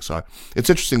think tanks are. It's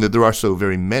interesting that there are so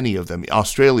very many of them.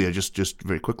 Australia, just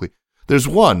very quickly, there's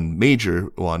one major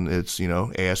one. It's,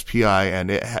 ASPI, and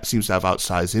it seems to have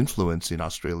outsized influence in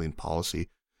Australian policy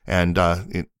and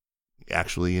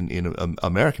in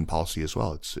American policy as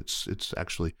well. It's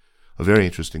actually a very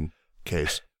interesting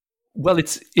case. Well,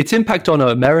 its impact on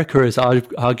America has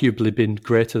arguably been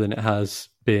greater than it has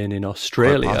been in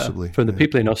Australia. Possibly, From the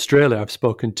people in Australia I've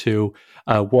spoken to,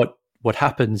 what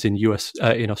happens in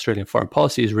in Australian foreign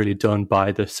policy is really done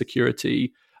by the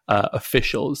security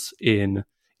officials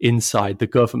inside the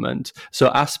government. So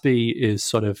ASPI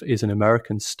is an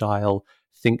American style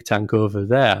think tank over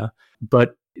there.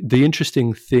 But the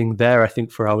interesting thing there, I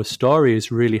think, for our story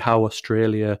is really how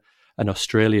Australia and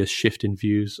Australia's shift in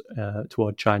views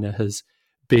toward China has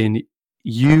been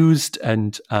used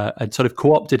and sort of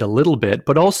co-opted a little bit,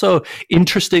 but also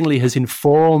interestingly has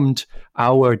informed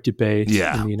our debate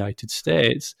in the United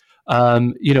States.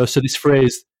 So this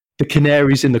phrase, the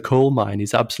canaries in the coal mine,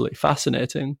 is absolutely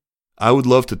fascinating. I would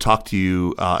love to talk to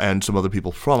you and some other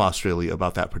people from Australia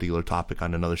about that particular topic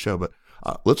on another show, but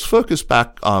let's focus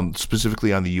back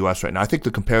specifically on the U.S. right now. I think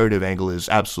the comparative angle is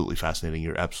absolutely fascinating.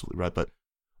 You're absolutely right, but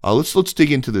let's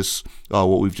dig into this,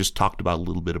 what we've just talked about a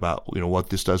little bit about, what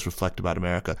this does reflect about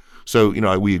America. So,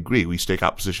 we agree. We stake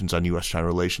out positions on U.S.-China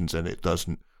relations, and it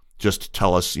doesn't just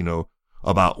tell us,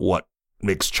 about what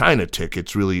makes China tick.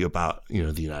 It's really about,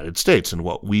 the United States and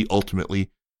what we ultimately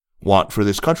want for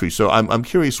this country. So I'm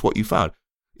curious what you found.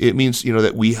 It means,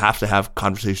 that we have to have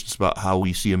conversations about how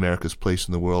we see America's place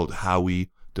in the world, how we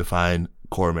define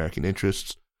core American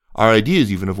interests, our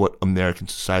ideas even of what American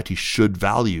society should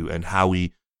value, and how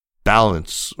we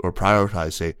balance or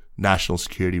prioritize, say, national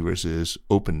security versus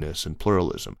openness and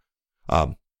pluralism.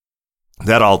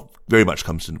 That all very much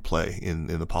comes into play in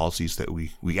the policies that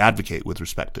we advocate with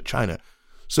respect to China.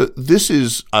 So this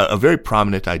is a very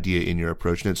prominent idea in your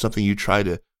approach, and it's something you try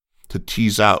to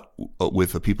tease out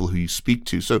with the people who you speak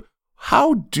to. So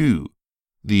how do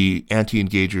the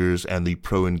anti-engagers and the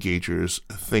pro-engagers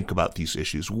think about these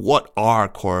issues? What are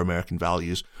core American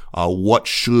values? What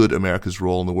should America's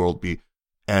role in the world be?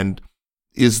 And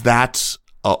is that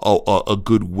a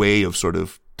good way of sort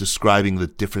of describing the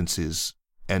differences?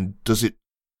 And does it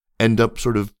end up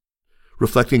sort of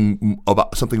reflecting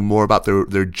about something more about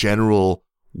their general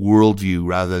worldview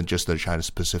rather than just their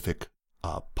China-specific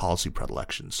policy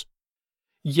predilections?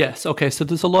 Yes. Okay. So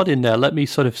there's a lot in there. Let me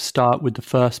sort of start with the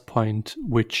first point,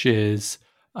 which is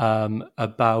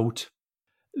about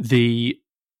the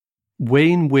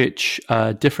way in which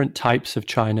different types of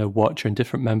China watcher and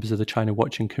different members of the China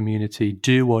watching community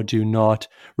do or do not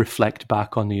reflect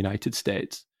back on the United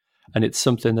States. And it's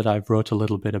something that I've wrote a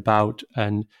little bit about.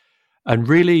 And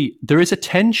really, there is a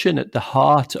tension at the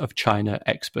heart of China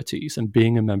expertise and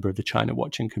being a member of the China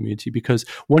watching community, because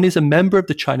one is a member of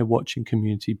the China watching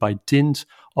community by dint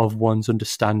of one's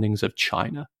understandings of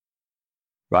China,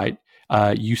 right?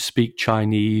 You speak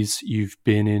Chinese, you've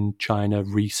been in China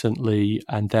recently,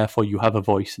 and therefore you have a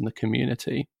voice in the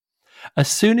community. As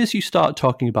soon as you start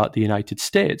talking about the United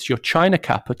States, your China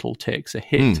capital takes a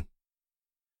hit.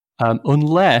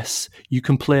 Unless you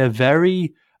can play a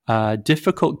very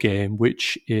difficult game,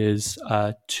 which is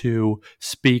to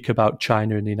speak about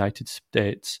China and the United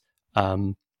States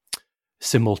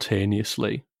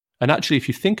simultaneously. And actually, if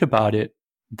you think about it,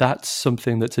 that's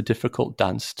something that's a difficult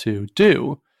dance to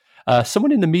do.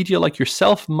 Someone in the media like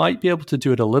yourself might be able to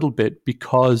do it a little bit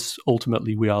because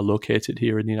ultimately we are located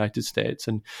here in the United States,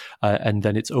 and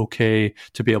then it's okay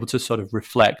to be able to sort of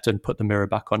reflect and put the mirror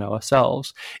back on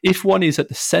ourselves. If one is at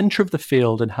the center of the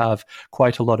field and have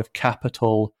quite a lot of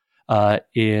capital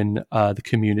in the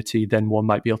community, then one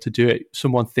might be able to do it.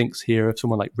 Someone thinks here of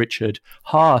someone like Richard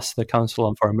Haas, the Council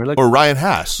on Foreign Relations. Or Ryan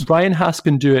Haas. Ryan Haas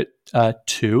can do it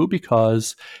too,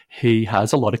 because he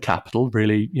has a lot of capital,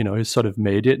 really, has sort of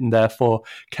made it, and therefore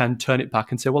can turn it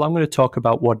back and say, well, I'm going to talk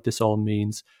about what this all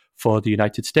means for the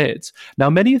United States. Now,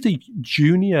 many of the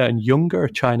junior and younger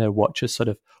China watchers, sort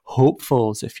of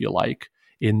hopefuls, if you like,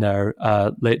 in their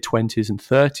late 20s and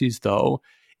 30s, though,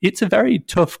 it's a very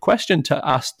tough question to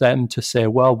ask them to say,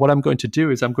 well, what I'm going to do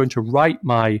is I'm going to write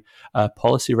my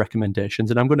policy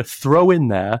recommendations and I'm going to throw in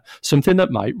there something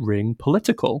that might ring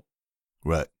political.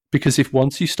 Right. Because if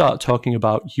once you start talking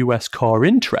about US core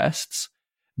interests,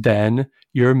 then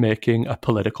you're making a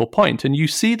political point. And you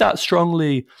see that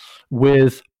strongly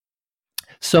with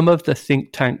some of the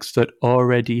think tanks that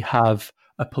already have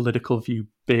a political view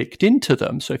baked into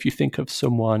them. So if you think of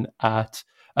someone at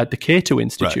the Cato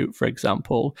Institute, right, for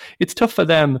example, it's tough for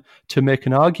them to make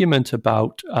an argument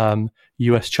about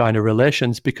US-China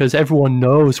relations because everyone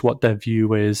knows what their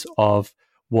view is of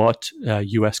what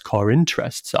US core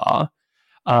interests are.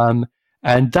 And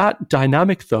that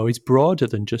dynamic, though, is broader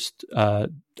than just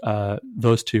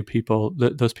those two people,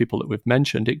 those people that we've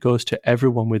mentioned. It goes to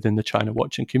everyone within the China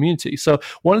watching community. So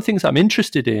one of the things I'm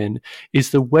interested in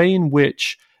is the way in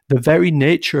which the very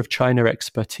nature of China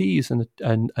expertise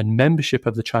and membership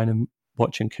of the China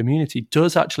watching community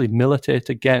does actually militate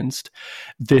against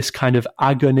this kind of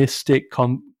agonistic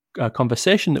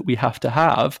conversation that we have to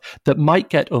have that might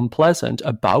get unpleasant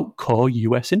about core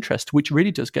US interest, which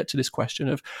really does get to this question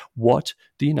of what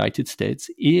the United States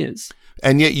is.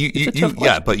 And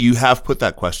yet but you have put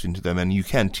that question to them and you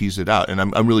can tease it out. And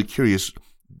I'm really curious,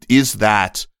 is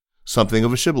that something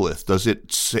of a shibboleth? Does it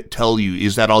tell you,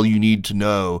 is that all you need to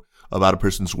know about a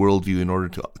person's worldview in order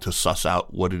to suss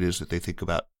out what it is that they think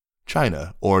about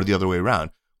China, or the other way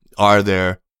around? Are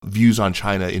there views on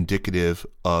China indicative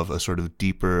of a sort of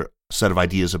deeper set of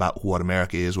ideas about what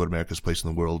America is, what America's place in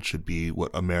the world should be,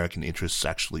 what American interests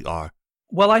actually are?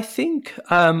 Well, I think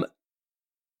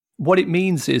what it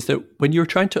means is that when you're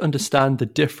trying to understand the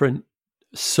different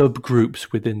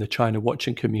subgroups within the China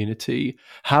watching community,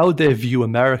 how they view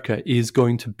America is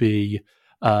going to be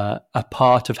a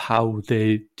part of how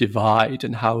they divide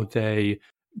and how they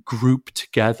group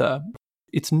together.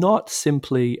 It's not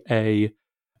simply a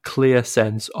clear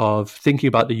sense of thinking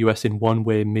about the US in one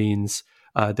way means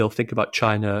they'll think about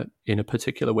China in a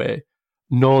particular way,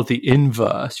 nor the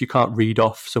inverse. You can't read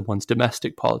off someone's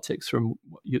domestic politics from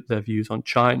their views on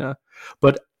China.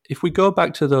 But if we go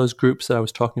back to those groups that I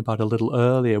was talking about a little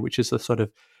earlier, which is the sort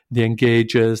of the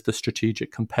engagers, the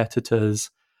strategic competitors,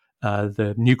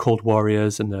 the new Cold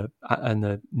Warriors and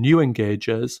the new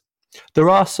engagers, there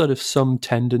are sort of some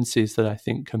tendencies that I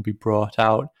think can be brought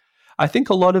out. I think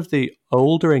a lot of the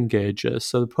older engagers,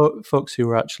 so the folks who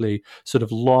are actually sort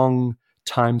of long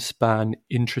time span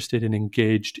interested and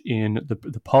engaged in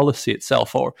the policy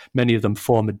itself, or many of them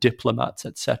former diplomats,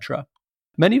 etc.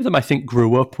 Many of them, I think,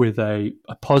 grew up with a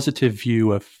positive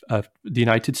view of the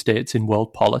United States in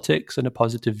world politics and a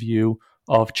positive view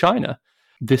of China.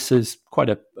 This is quite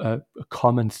a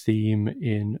common theme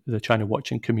in the China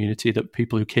watching community, that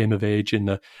people who came of age in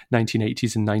the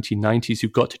 1980s and 1990s who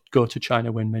got to go to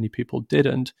China when many people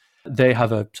didn't, they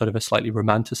have a sort of a slightly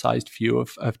romanticized view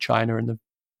of China and the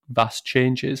vast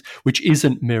changes, which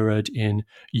isn't mirrored in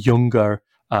younger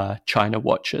China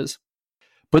watchers.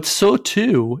 But so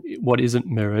too, what isn't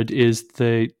mirrored is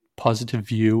the positive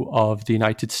view of the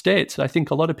United States. And I think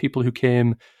a lot of people who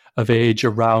came of age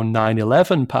around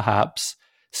 9/11 perhaps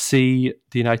see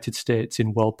the United States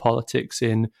in world politics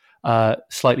in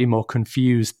slightly more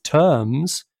confused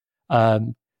terms,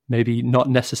 maybe not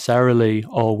necessarily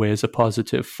always a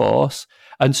positive force.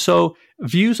 And so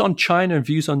views on China and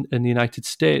views in the United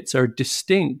States are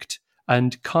distinct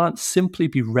and can't simply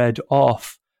be read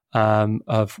off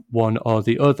of one or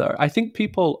the other. I think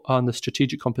people on the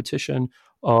strategic competition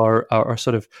are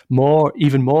sort of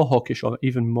even more hawkish or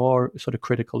even more sort of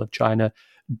critical of China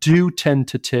do tend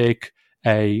to take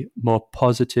a more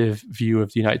positive view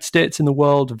of the United States in the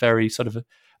world, very sort of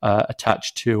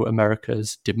attached to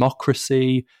America's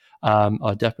democracy,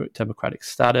 or democratic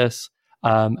status,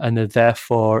 and they're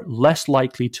therefore less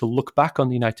likely to look back on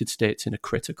the United States in a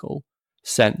critical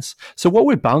sense. So what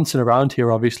we're bouncing around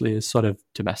here, obviously, is sort of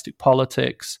domestic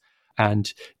politics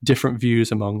and different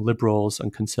views among liberals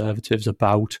and conservatives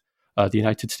about the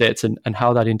United States and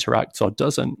how that interacts or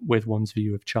doesn't with one's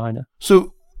view of China.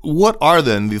 So what are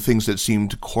then the things that seem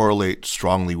to correlate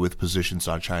strongly with positions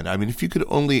on China? I mean, if you could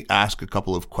only ask a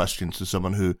couple of questions to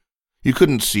someone who you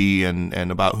couldn't see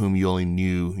and about whom you only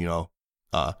knew,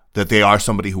 that they are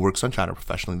somebody who works on China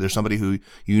professionally. There's somebody who,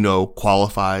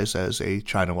 qualifies as a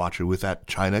China watcher with that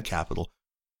China capital.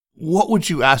 What would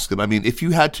you ask them? I mean, if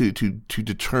you had to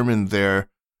determine their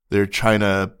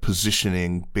China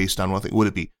positioning based on one thing, would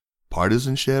it be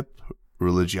partisanship,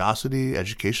 religiosity,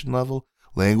 education level,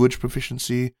 language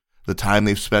proficiency, the time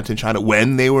they've spent in China,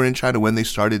 when they were in China, when they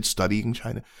started studying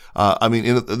China?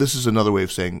 This is another way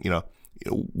of saying,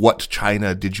 what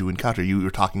China did you encounter? You were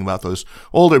talking about those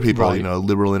older people, right,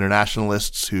 liberal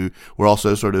internationalists who were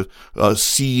also sort of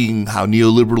seeing how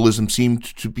neoliberalism seemed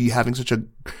to be having such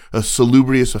a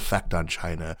salubrious effect on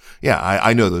China. Yeah,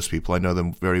 I know those people. I know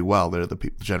them very well. They're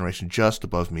the generation just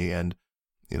above me, and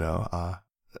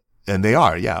and they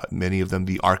are, many of them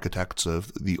the architects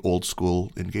of the old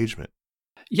school engagement.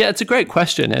 Yeah, it's a great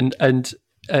question, and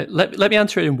let me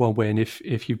answer it in one way, and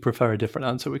if you prefer a different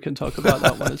answer, we can talk about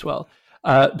that one as well.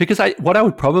 Because what I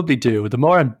would probably do, the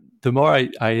more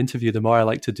I interview, the more I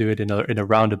like to do it in a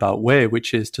roundabout way,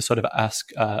 which is to sort of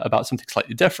ask about something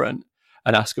slightly different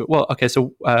and ask, well, okay,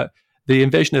 so the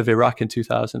invasion of Iraq in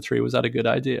 2003, was that a good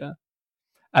idea?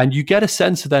 And you get a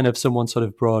sense then of someone's sort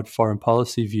of broad foreign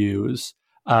policy views.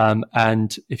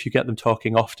 And if you get them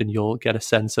talking often, you'll get a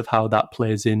sense of how that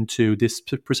plays into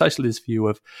precisely this view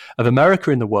of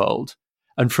America in the world.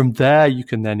 And from there, you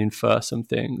can then infer some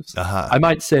things. Uh-huh. I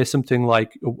might say something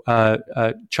like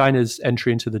China's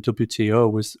entry into the WTO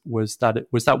was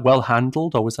that well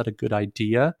handled, or was that a good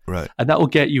idea? Right. And that will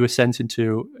get you a sense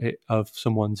of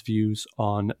someone's views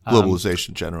on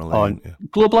globalization generally,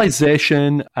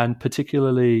 globalization, and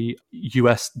particularly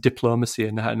U.S. diplomacy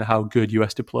and how good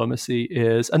U.S. diplomacy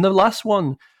is. And the last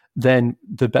one, then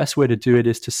the best way to do it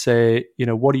is to say,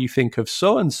 what do you think of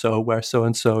so-and-so, where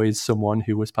so-and-so is someone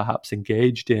who was perhaps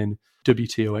engaged in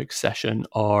WTO accession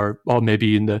or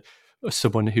maybe in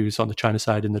someone who's on the China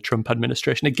side in the Trump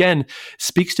administration. Again,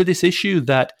 speaks to this issue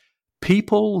that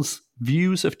people's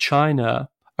views of China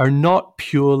are not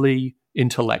purely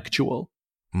intellectual.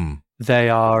 Mm. They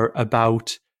are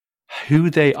about who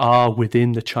they are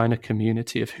within the China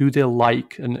community, of who they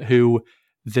like and who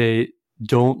they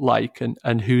don't like,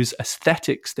 and whose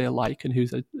aesthetics they like and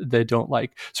whose they don't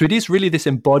like. So it is really this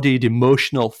embodied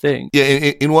emotional thing. Yeah,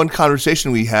 in one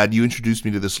conversation we had, you introduced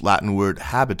me to this Latin word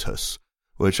habitus,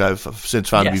 which I've since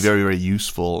found to be very, very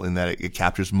useful in that it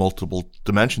captures multiple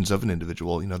dimensions of an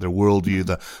individual, their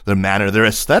worldview, their manner, their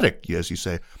aesthetic, as you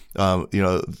say,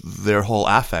 their whole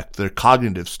affect, their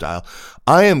cognitive style.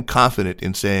 I am confident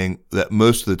in saying that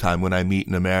most of the time when I meet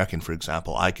an American, for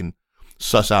example, I can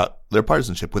suss out their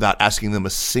partisanship without asking them a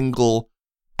single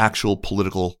actual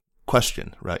political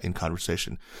question, right, in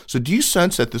conversation. So do you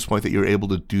sense at this point that you're able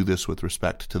to do this with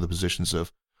respect to the positions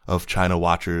of China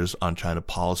watchers on China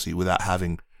policy without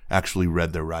having actually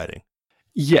read their writing?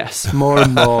 Yes, more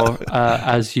and more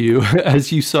as you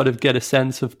sort of get a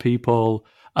sense of people,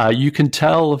 you can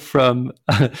tell from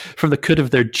the cut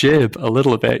of their jib a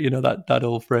little bit, that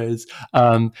old phrase.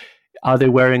 Are they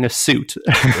wearing a suit?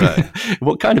 Right.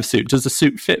 What kind of suit? Does the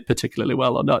suit fit particularly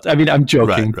well or not? I mean, I'm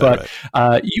joking, but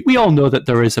we all know that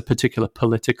there is a particular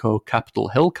political Capitol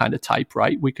Hill kind of type,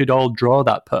 right? We could all draw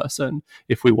that person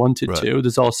if we wanted to.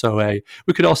 There's also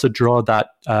we could also draw that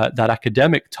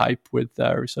academic type with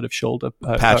their sort of shoulder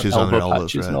patches elbow on their elbows,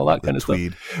 patches and all that kind of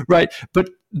tweed stuff, right? But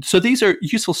so these are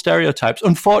useful stereotypes.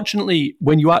 Unfortunately,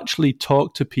 when you actually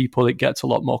talk to people, it gets a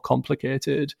lot more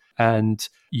complicated. And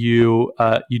you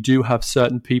do have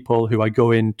certain people who I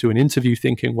go into an interview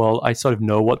thinking, well, I sort of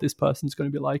know what this person's going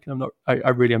to be like. And I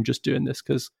really am just doing this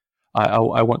because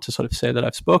I want to sort of say that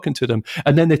I've spoken to them.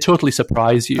 And then they totally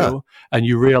surprise you. And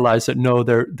you realize that no,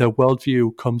 their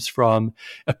worldview comes from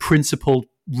a principled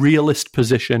realist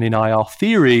position in IR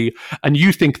theory, and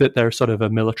you think that they're sort of a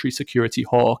military security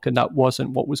hawk, and that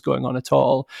wasn't what was going on at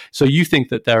all. So you think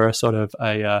that they're a sort of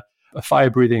a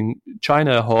fire-breathing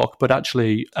China hawk, but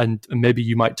actually, and maybe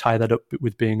you might tie that up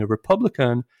with being a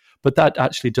Republican, but that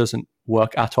actually doesn't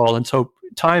work at all. And so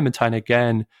time and time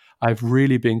again, I've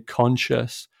really been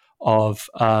conscious of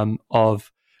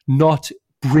not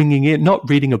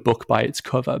reading a book by its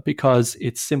cover, because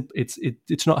it's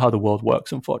not how the world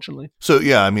works, unfortunately. So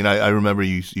yeah, I mean, I remember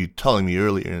you telling me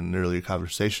earlier in an earlier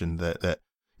conversation that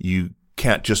you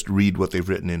can't just read what they've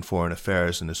written in Foreign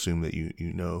Affairs and assume that you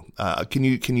know. Can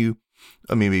you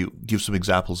maybe give some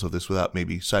examples of this without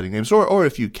maybe citing names, or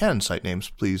if you can cite names,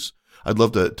 please? I'd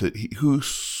love to. Who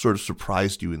sort of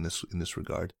surprised you in this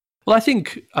regard? Well, I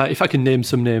think if I can name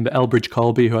some name, Elbridge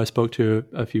Colby, who I spoke to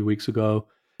a few weeks ago,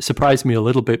 surprised me a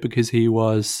little bit, because he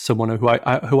was someone who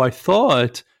I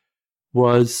thought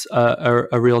was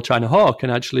a real China hawk,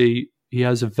 and actually he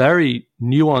has a very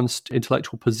nuanced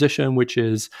intellectual position, which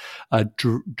is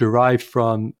derived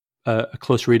from a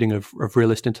close reading of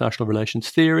realist international relations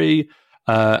theory,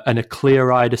 and a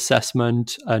clear-eyed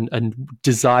assessment and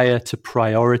desire to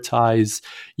prioritize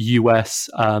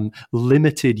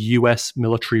limited U.S.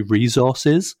 military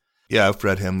resources. Yeah, I've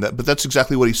read him, but that's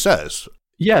exactly what he says.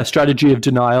 Yeah, strategy of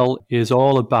denial is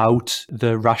all about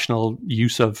the rational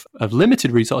use of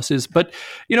limited resources. But,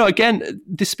 again,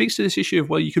 this speaks to this issue of,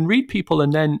 well, you can read people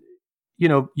and then,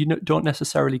 you don't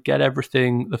necessarily get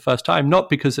everything the first time, not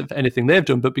because of anything they've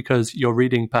done, but because your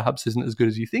reading perhaps isn't as good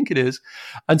as you think it is.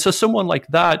 And so someone like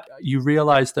that, you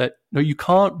realize that, no, you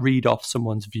can't read off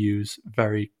someone's views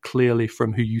very clearly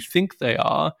from who you think they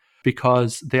are,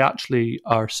 because they actually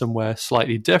are somewhere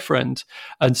slightly different.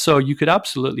 And so you could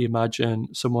absolutely imagine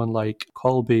someone like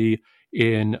Colby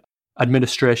in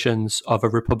administrations of a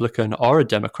Republican or a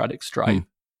Democratic stripe.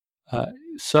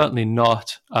 Certainly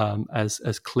not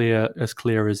as clear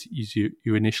as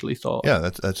you initially thought.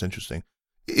 Yeah, that's interesting.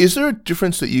 Is there a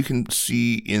difference that you can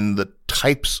see in the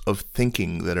types of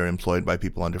thinking that are employed by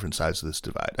people on different sides of this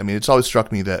divide? I mean, it's always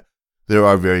struck me that there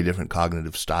are very different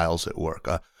cognitive styles at work.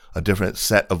 A different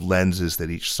set of lenses that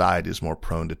each side is more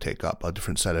prone to take up, a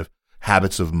different set of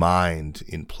habits of mind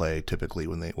in play typically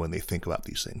when they think about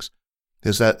these things.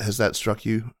 Has that struck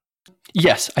you?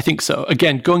 Yes, I think so.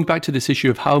 Again, going back to this issue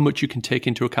of how much you can take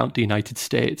into account the United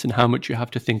States and how much you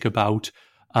have to think about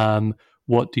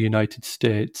what the United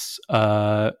States,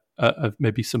 of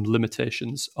maybe some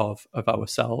limitations of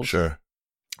ourselves. Sure.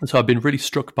 And so I've been really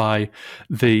struck by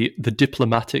the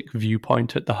diplomatic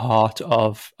viewpoint at the heart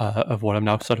of what I'm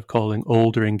now sort of calling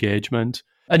older engagement.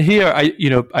 And here,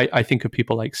 I think of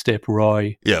people like Stape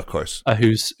Roy. Yeah, of course.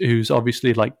 Who's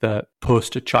obviously like the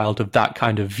poster child of that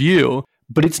kind of view.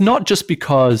 But it's not just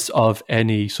because of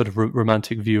any sort of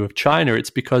romantic view of China. It's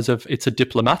because it's a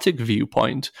diplomatic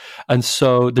viewpoint. And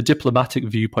so the diplomatic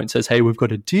viewpoint says, hey, we've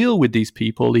got to deal with these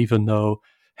people, even though,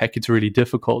 heck, it's really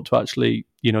difficult to actually,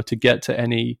 to get to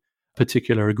any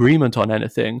particular agreement on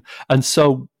anything. And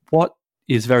so what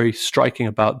is very striking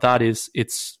about that is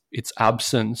its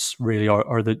absence, really,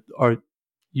 or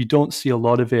you don't see a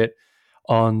lot of it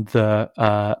on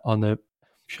the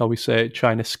shall we say,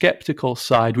 China skeptical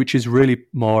side, which is really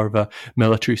more of a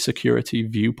military security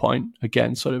viewpoint,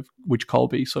 again, sort of, which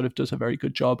Colby sort of does a very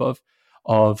good job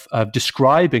of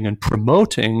describing and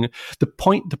promoting. The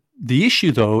point, the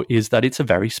issue, though, is that it's a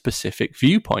very specific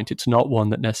viewpoint. It's not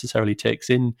one that necessarily takes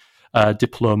in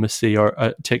diplomacy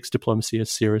or takes diplomacy as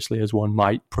seriously as one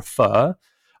might prefer,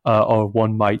 or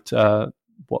one might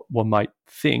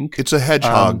think. It's a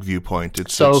hedgehog viewpoint.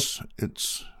 It's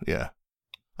yeah.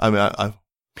 I mean,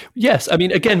 yes, I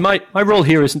mean, again, my role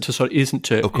here isn't to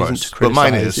criticize, but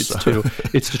mine is.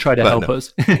 It's to try to help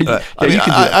us.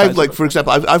 For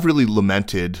example, I've really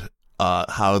lamented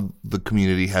how the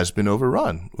community has been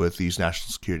overrun with these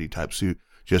national security types who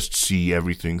just see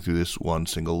everything through this one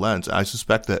single lens. I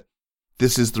suspect that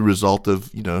this is the result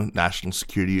of, national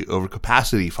security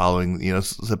overcapacity following,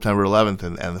 September 11th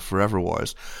and the Forever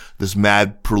Wars. This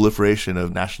mad proliferation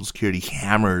of national security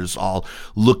hammers all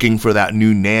looking for that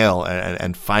new nail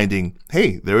and finding,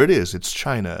 hey, there it is. It's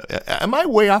China. Am I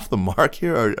way off the mark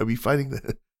here? Or are we finding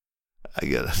that? I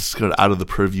guess it's kind of out of the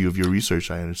purview of your research,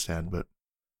 I understand, but.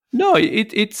 No,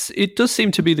 it does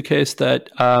seem to be the case that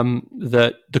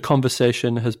that the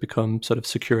conversation has become sort of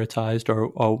securitized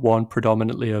or one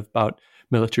predominantly about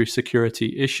military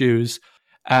security issues,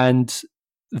 and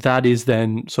that is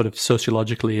then sort of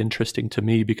sociologically interesting to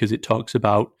me because it talks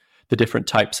about the different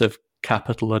types of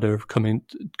capital that are coming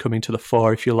to the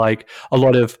fore, if you like. A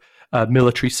lot of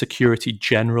military security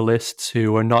generalists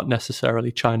who are not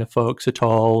necessarily China folks at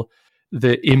all.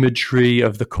 The imagery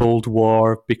of the Cold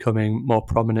War becoming more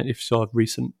prominent, if you saw a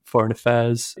recent foreign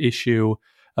affairs issue,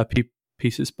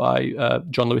 pieces by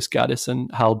John Lewis Gaddis and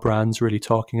Hal Brands really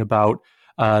talking about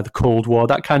the Cold War.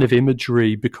 That kind of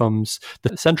imagery becomes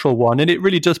the central one. And it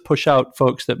really does push out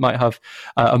folks that might have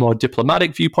a more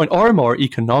diplomatic viewpoint or a more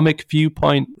economic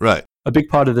viewpoint. Right. A big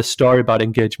part of the story about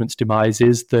engagement's demise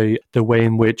is the way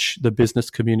in which the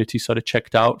business community sort of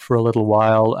checked out for a little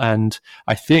while. And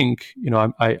I think,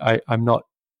 I'm not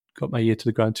got my ear to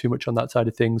the ground too much on that side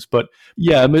of things, but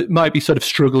yeah, might be sort of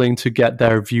struggling to get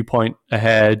their viewpoint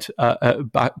ahead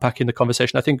back in the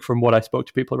conversation. I think from what I spoke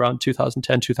to people around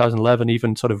 2010, 2011,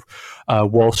 even sort of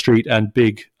Wall Street and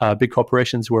big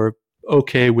corporations were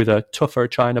okay with a tougher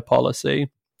China policy,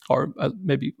 or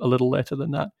maybe a little later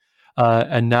than that.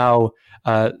 And now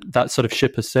that sort of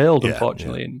ship has sailed,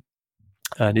 unfortunately.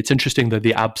 Yeah. And it's interesting that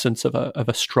the absence of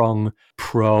a strong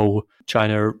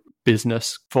pro-China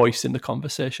business voice in the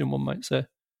conversation, one might say.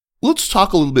 Let's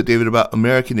talk a little bit, David, about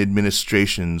American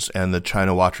administrations and the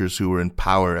China watchers who were in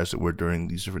power, as it were, during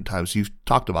these different times. You've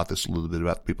talked about this a little bit,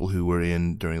 about people who were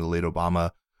in during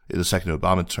the second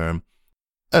Obama term.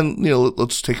 And,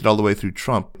 let's take it all the way through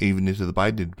Trump, even into the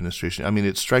Biden administration. I mean,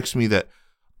 it strikes me that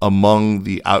among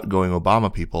the outgoing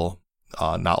Obama people,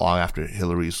 not long after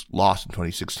Hillary's loss in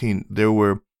 2016, there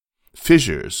were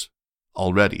fissures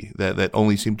already that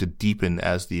only seemed to deepen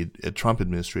as the Trump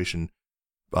administration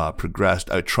progressed.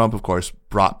 Trump, of course,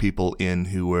 brought people in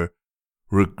who were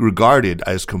regarded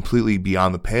as completely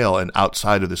beyond the pale and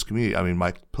outside of this community. I mean,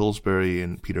 Mike Pillsbury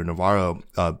and Peter Navarro,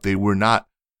 they were not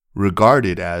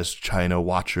regarded as China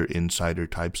watcher insider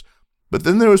types. But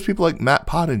then there was people like Matt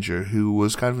Pottinger, who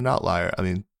was kind of an outlier. I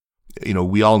mean,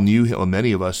 we all knew him.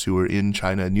 Many of us who were in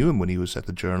China knew him when he was at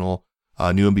the Journal,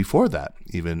 knew him before that,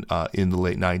 even in the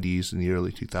late 90s and the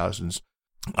early 2000s.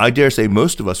 I dare say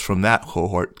most of us from that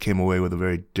cohort came away with a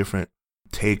very different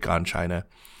take on China.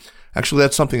 Actually,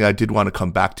 that's something I did want to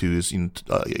come back to. Is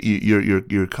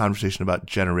your conversation about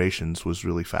generations was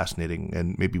really fascinating,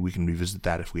 and maybe we can revisit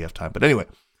that if we have time. But anyway,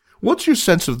 what's your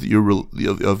sense of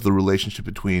the relationship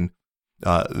between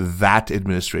that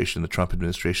administration, the Trump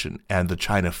administration, and the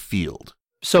China field?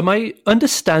 So my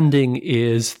understanding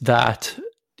is that,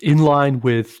 in line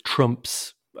with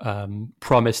Trump's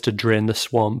promise to drain the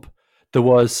swamp, there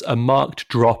was a marked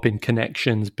drop in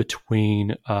connections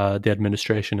between the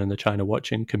administration and the China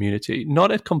watching community.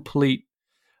 Not a complete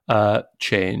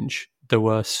change. There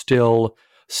were still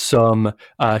some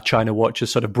China watchers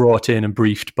sort of brought in and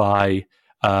briefed by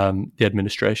the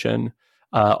administration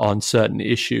on certain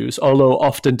issues, although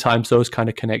oftentimes those kind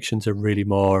of connections are really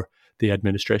more the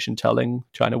administration telling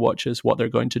China watchers what they're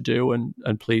going to do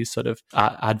and please sort of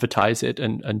advertise it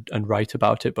and write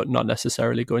about it, but not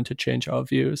necessarily going to change our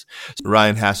views.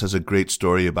 Ryan Hass has a great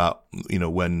story about,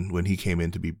 when he came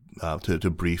in to be to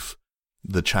brief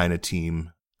the China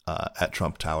team at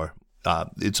Trump Tower.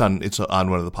 It's on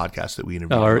one of the podcasts that we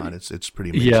interviewed him on. It's pretty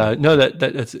amazing. Yeah, no,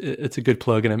 it's a good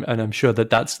plug, and I'm sure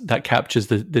that captures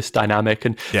this dynamic.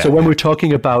 And so when we're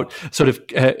talking about sort of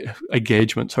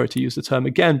engagement, sorry to use the term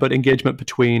again, but engagement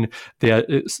between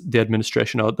the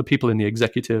administration or the people in the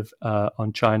executive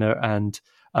on China and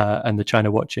the China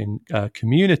watching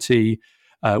community.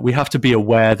 We have to be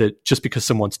aware that just because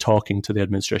someone's talking to the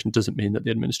administration doesn't mean that the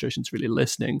administration's really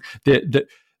listening.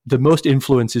 The most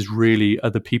influence is really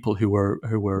the people who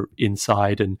were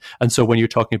inside, and so when you're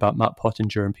talking about Matt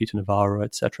Pottinger and Peter Navarro,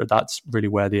 etc., that's really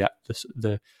where the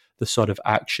sort of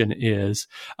action is.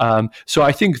 So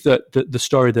I think that the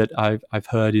story that I've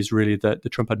heard is really that the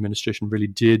Trump administration really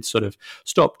did sort of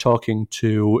stop talking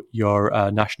to your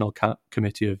National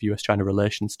Committee of U.S.-China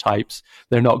Relations types.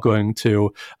 They're not going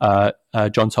to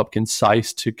Johns Hopkins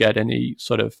SAIS to get any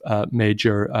sort of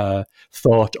major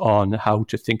thought on how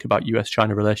to think about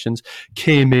U.S.-China relations.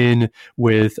 Came in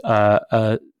with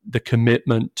the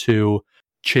commitment to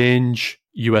change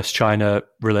US-China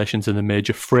relations in the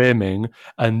major framing,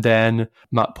 and then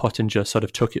Matt Pottinger sort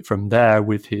of took it from there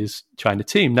with his China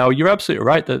team. Now, you're absolutely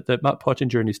right that Matt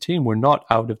Pottinger and his team were not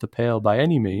out of the pale by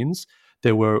any means.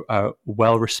 They were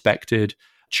well-respected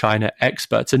China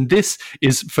experts. And this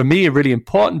is, for me, really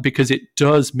important because it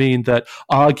does mean that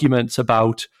arguments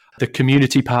about the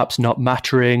community perhaps not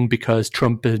mattering because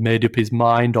Trump has made up his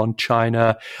mind on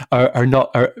China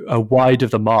are wide of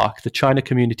the mark. The China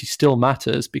community still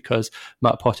matters because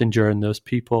Matt Pottinger and those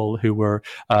people who were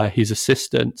his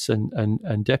assistants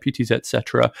and deputies,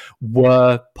 etc.,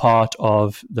 were part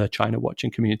of the China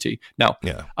watching community. Now,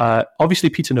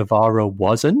 obviously Peter Navarro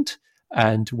wasn't,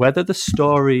 and whether the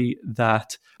story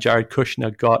that Jared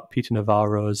Kushner got Peter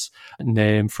Navarro's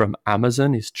name from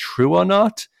Amazon is true or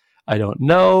not, I don't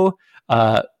know,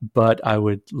 but I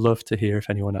would love to hear if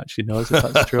anyone actually knows if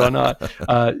that's true or not.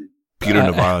 Peter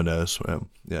Navarro knows.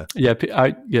 Yeah.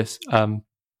 Yes.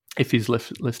 If he's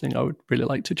listening, I would really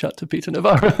like to chat to Peter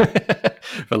Navarro.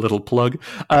 A little plug.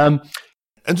 And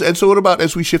so what about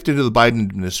as we shift into the Biden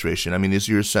administration? I mean, is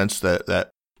your sense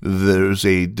that there's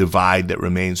a divide that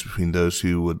remains between those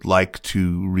who would like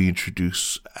to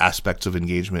reintroduce aspects of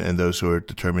engagement and those who are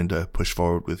determined to push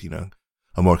forward with,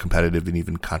 a more competitive and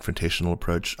even confrontational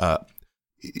approach? I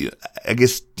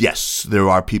guess, yes, there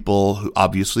are people who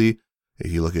obviously,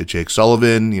 if you look at Jake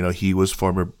Sullivan, he was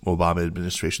former Obama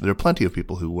administration. There are plenty of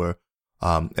people who were,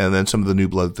 and then some of the new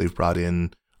blood they've brought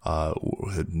in,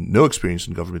 had no experience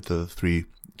in government, the 3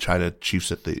 China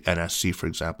chiefs at the NSC, for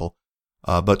example.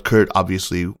 But Kurt,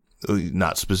 obviously,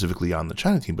 not specifically on the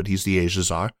China team, but he's the Asia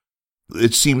czar.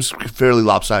 It seems fairly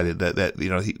lopsided that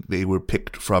they were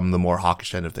picked from the more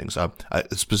hawkish end of things.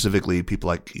 Specifically, people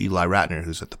like Eli Ratner,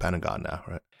 who's at the Pentagon now,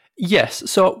 right? Yes.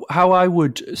 So how I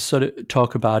would sort of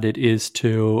talk about it is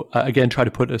to, again, try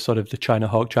to put a sort of the China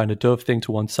hawk, China dove thing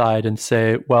to one side and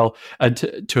say, well, and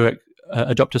to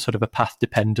adopt a sort of a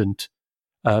path-dependent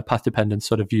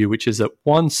sort of view, which is that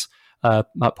once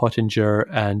Matt Pottinger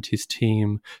and his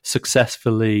team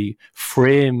successfully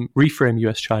reframe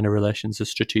US-China relations as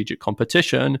strategic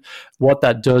competition, what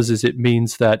that does is it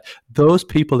means that those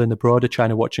people in the broader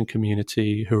China watching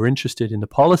community who are interested in the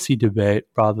policy debate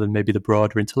rather than maybe the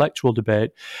broader intellectual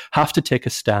debate have to take a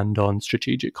stand on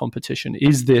strategic competition.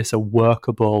 Is this a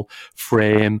workable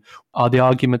frame? Are the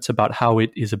arguments about how it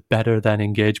is a better than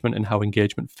engagement and how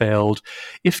engagement failed,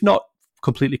 if not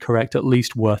completely correct, at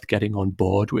least worth getting on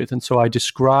board with? And so I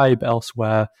describe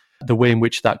elsewhere the way in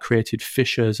which that created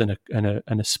fissures and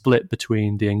a split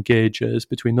between the engagers,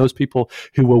 between those people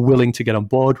who were willing to get on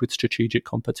board with strategic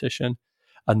competition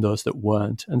and those that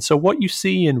weren't. And so what you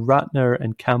see in Ratner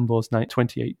and Campbell's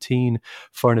 2018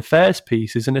 Foreign Affairs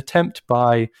piece is an attempt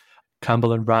by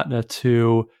Campbell and Ratner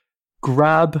to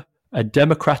grab a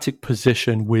democratic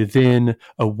position within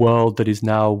a world that is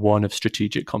now one of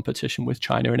strategic competition with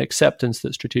China, and acceptance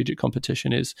that strategic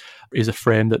competition is a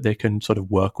frame that they can sort of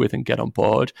work with and get on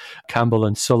board. Campbell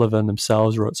and Sullivan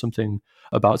themselves wrote something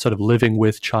about sort of living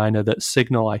with China that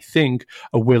signal, I think,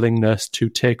 a willingness to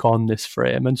take on this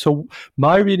frame. And so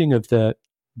my reading of the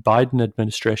Biden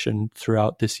administration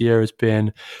throughout this year has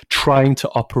been trying to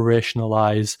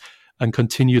operationalize and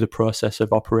continue the process of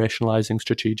operationalizing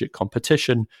strategic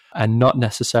competition and not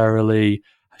necessarily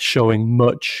showing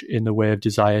much in the way of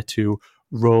desire to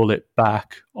roll it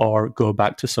back or go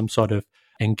back to some sort of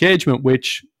engagement,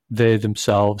 which they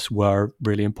themselves were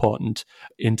really important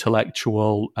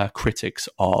intellectual critics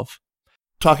of.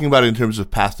 Talking about it in terms of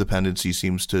path dependency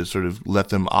seems to sort of let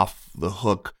them off the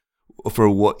hook for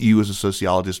what you as a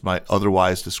sociologist might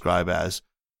otherwise describe as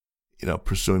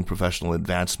pursuing professional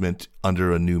advancement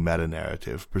under a new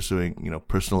meta-narrative, pursuing,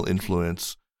 personal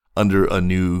influence under a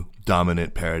new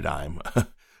dominant paradigm.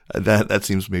 That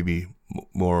seems maybe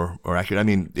more accurate. I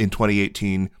mean, in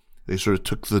 2018, they sort of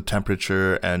took the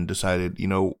temperature and decided,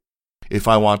 if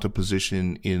I want a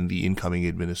position in the incoming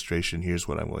administration, here's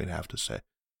what I'm going to have to say.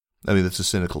 I mean, that's a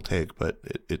cynical take, but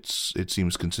it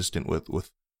seems consistent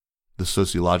with the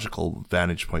sociological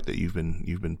vantage point that you've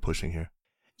been pushing here.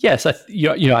 Yes, I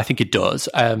think it does.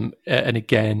 And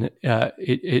again,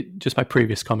 it just my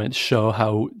previous comments show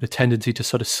how the tendency to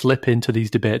sort of slip into these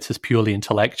debates as purely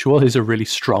intellectual is a really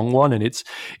strong one, and it's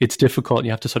difficult, and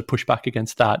you have to sort of push back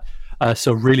against that.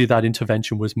 So really, that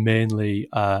intervention was mainly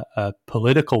a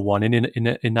political one, and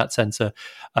in that sense,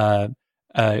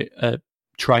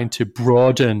 trying to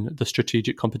broaden the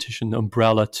strategic competition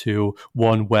umbrella to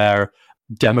one where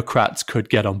Democrats could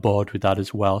get on board with that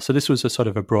as well. So this was a sort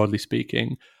of a broadly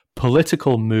speaking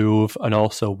political move, and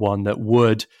also one that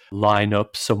would line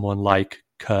up someone like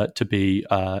Kurt to be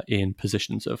in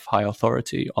positions of high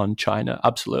authority on China.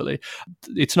 Absolutely.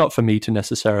 It's not for me to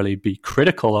necessarily be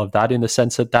critical of that in the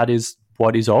sense that is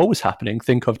what is always happening.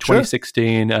 Think of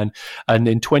 2016 and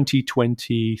in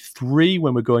 2023,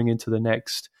 when we're going into the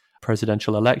next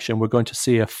presidential election, we're going to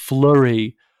see a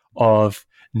flurry of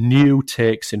new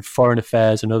takes in foreign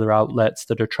affairs and other outlets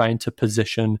that are trying to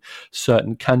position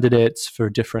certain candidates for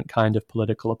different kind of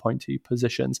political appointee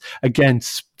positions. Again,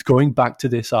 going back to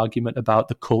this argument about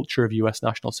the culture of US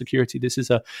national security, this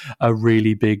is a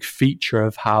really big feature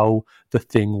of how the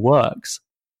thing works.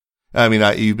 I mean,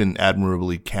 you've been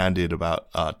admirably candid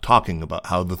about talking about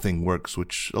how the thing works,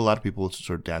 which a lot of people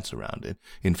sort of dance around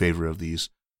in favor of these,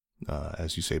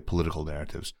 as you say, political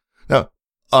narratives. Now,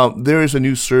 there is a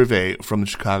new survey from the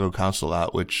Chicago Council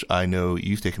out, which I know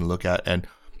you've taken a look at, and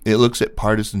it looks at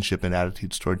partisanship and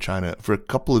attitudes toward China. For a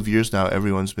couple of years now,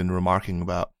 everyone's been remarking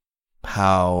about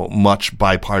how much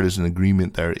bipartisan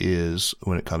agreement there is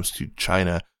when it comes to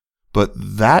China, but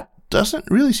that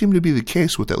doesn't really seem to be the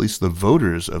case with at least the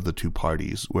voters of the two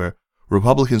parties, where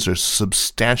Republicans are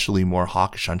substantially more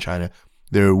hawkish on China.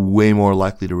 They're way more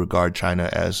likely to regard China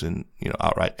as an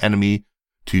outright enemy,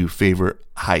 to favor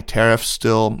high tariffs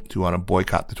still, to want to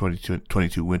boycott the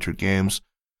 2022 Winter Games,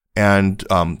 and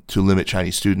to limit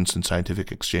Chinese students in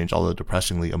scientific exchange, although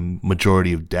depressingly, a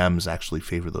majority of Dems actually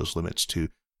favor those limits too.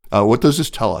 What does this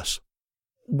tell us?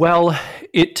 Well,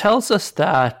 it tells us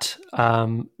that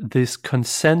this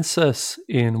consensus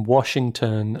in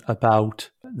Washington about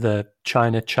the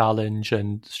China challenge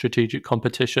and strategic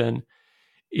competition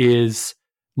is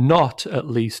not, at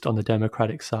least on the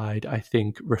Democratic side, I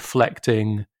think,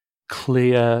 reflecting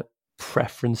clear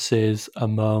preferences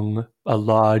among a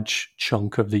large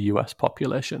chunk of the US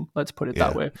population. Let's put it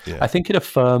that way. Yeah. I think it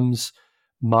affirms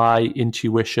my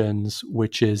intuitions,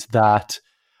 which is that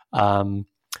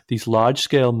these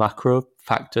large-scale macro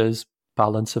factors,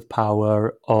 balance of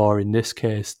power, or in this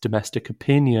case, domestic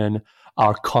opinion,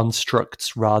 are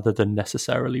constructs rather than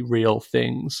necessarily real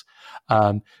things,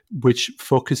 which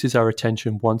focuses our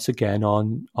attention once again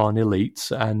on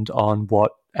elites and on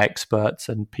what experts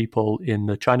and people in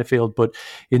the China field, but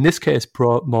in this case,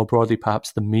 more broadly,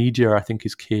 perhaps the media, I think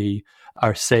is key,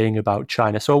 are saying about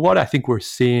China. So what I think we're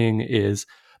seeing is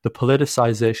the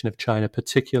politicization of China,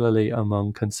 particularly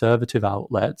among conservative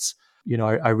outlets.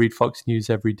 I read Fox News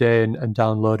every day and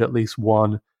download at least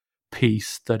one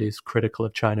piece that is critical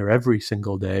of China every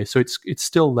single day. So it's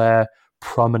still there,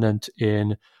 prominent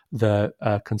in the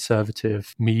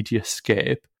conservative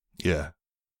mediascape. Yeah.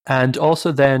 And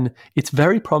also then it's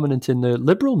very prominent in the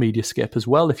liberal mediascape as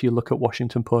well. If you look at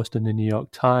Washington Post and the New York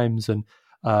Times and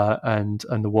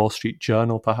the Wall Street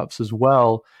Journal perhaps as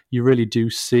well, you really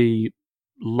do see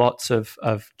lots of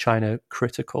China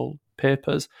critical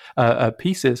pieces,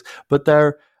 but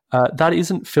that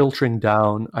isn't filtering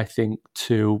down, I think,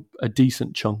 to a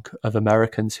decent chunk of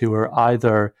Americans who are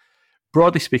either,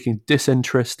 broadly speaking,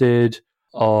 disinterested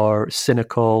or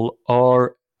cynical,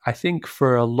 or I think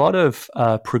for a lot of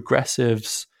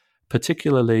progressives,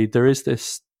 particularly, there is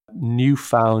this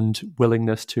newfound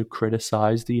willingness to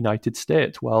criticize the United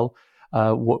States. Well,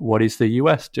 what is the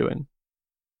US doing?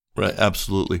 Right,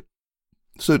 absolutely.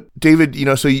 So, David,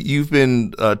 so you've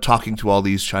been talking to all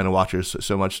these China watchers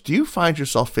so much. Do you find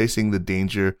yourself facing the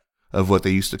danger of what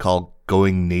they used to call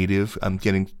going native? I'm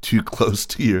getting too close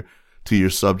to your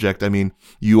subject. I mean,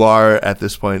 you are at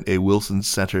this point a Wilson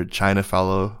Center China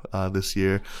Fellow this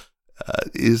year.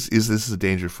 Is this a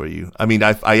danger for you? I mean,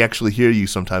 I actually hear you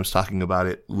sometimes talking about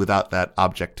it without that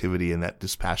objectivity and that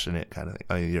dispassionate kind of thing.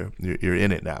 I mean, you're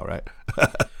in it now, right?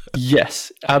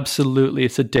 Yes, absolutely.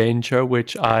 It's a danger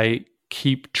which I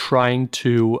keep trying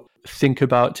to think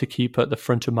about, to keep at the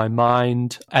front of my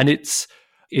mind. And it's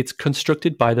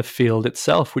constructed by the field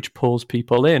itself, which pulls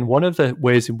people in. One of the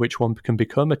ways in which one can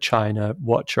become a China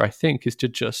watcher, I think, is to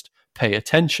just pay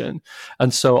attention.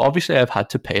 And so obviously I've had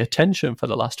to pay attention for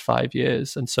the last 5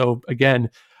 years. And so again,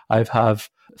 I have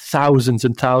thousands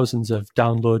and thousands of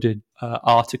downloaded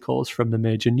articles from the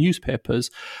major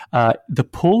newspapers. The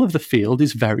pull of the field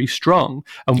is very strong.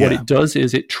 And what it does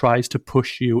is it tries to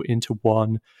push you into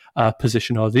one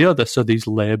position or the other. So these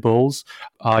labels,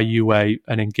 are you an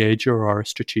engager or a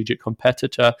strategic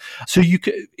competitor? So you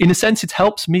can, in a sense, it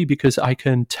helps me because I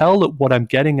can tell that what I'm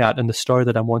getting at and the story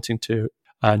that I'm wanting to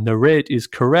narrate is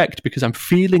correct, because I'm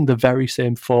feeling the very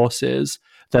same forces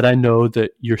that I know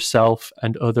that yourself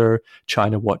and other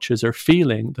China watchers are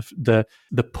feeling, the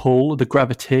pull, the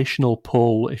gravitational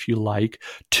pull, if you like,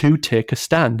 to take a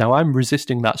stand. Now, I'm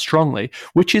resisting that strongly,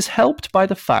 which is helped by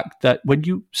the fact that when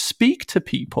you speak to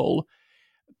people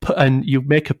and you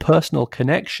make a personal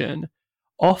connection,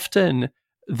 often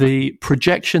the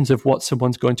projections of what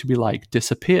someone's going to be like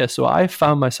disappear. So I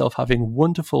found myself having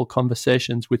wonderful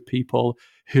conversations with people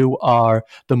who are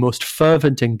the most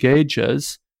fervent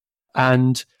engagers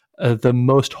and the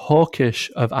most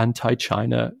hawkish of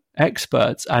anti-China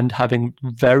experts, and having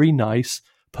very nice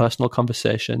personal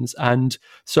conversations and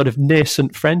sort of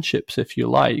nascent friendships, if you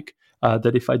like,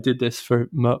 that if I did this for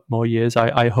more years,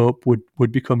 I hope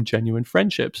would become genuine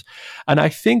friendships. And I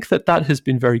think that has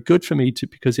been very good for me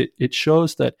because it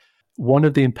shows that one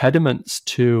of the impediments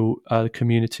to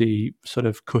community sort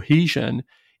of cohesion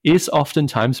is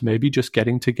oftentimes maybe just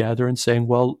getting together and saying,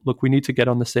 well, look, we need to get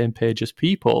on the same page as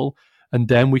people. And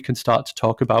then we can start to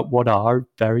talk about what are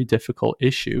very difficult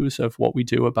issues of what we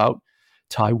do about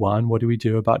Taiwan, what do we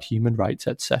do about human rights,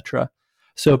 etc.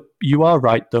 So you are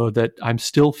right, though, that I'm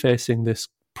still facing this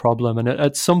problem. And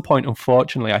at some point,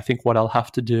 unfortunately, I think what I'll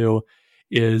have to do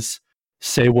is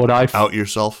say what I've... Out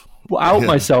yourself? Out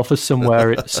myself as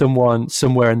someone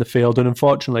somewhere in the field. And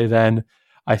unfortunately, then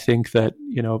I think that,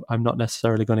 I'm not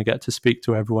necessarily going to get to speak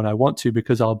to everyone I want to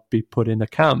because I'll be put in a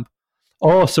camp.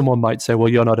 Or someone might say, well,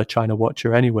 you're not a China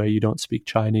watcher anyway. You don't speak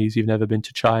Chinese. You've never been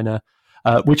to China,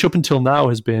 which up until now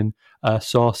has been a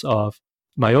source of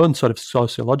my own sort of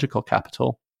sociological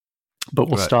capital, but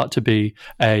will start to be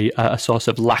a source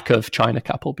of lack of China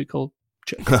capital because,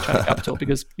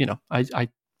 I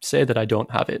say that I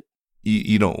don't have it.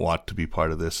 You don't want to be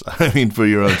part of this. I mean, for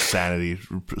your own sanity,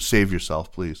 save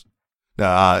yourself, please.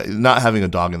 Not having a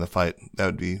dog in the fight, that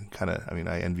would be kind of,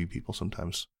 I envy people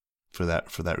sometimes for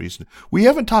that reason. We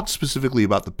haven't talked specifically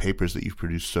about the papers that you've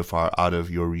produced so far out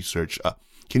of your research.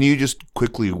 Can you just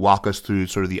quickly walk us through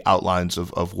sort of the outlines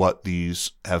of what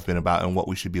these have been about and what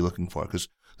we should be looking for? Because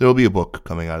there will be a book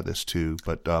coming out of this too,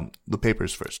 but the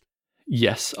papers first.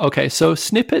 Yes. Okay. So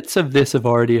snippets of this have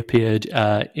already appeared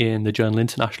in the journal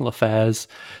International Affairs,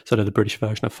 sort of the British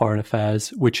version of Foreign Affairs,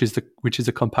 which is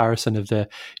a comparison of the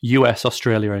US,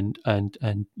 Australia,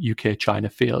 and UK China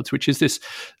fields, which is this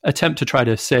attempt to try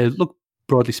to say, look,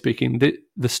 broadly speaking,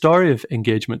 the story of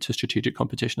engagement to strategic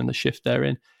competition and the shift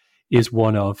therein is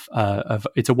one of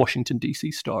it's a Washington,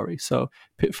 D.C. story. So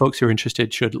folks who are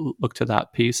interested should look to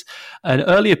that piece. An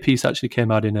earlier piece actually came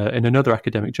out in another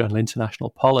academic journal,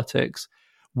 International Politics,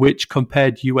 which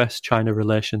compared U.S.-China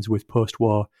relations with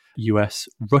post-war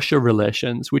U.S.-Russia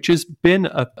relations, which has been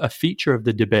a feature of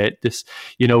the debate.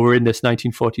 We're in this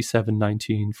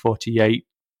 1947-1948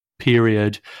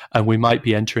 period, and we might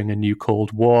be entering a new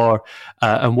Cold War.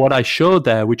 And what I showed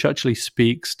there, which actually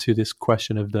speaks to this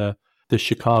question of the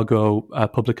Chicago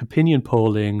public opinion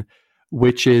polling,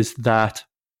 which is that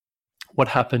what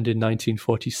happened in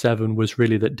 1947 was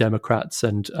really that Democrats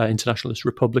and internationalist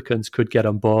Republicans could get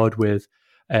on board with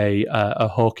a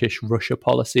hawkish Russia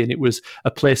policy, and it was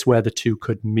a place where the two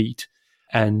could meet.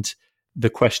 And the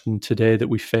question today that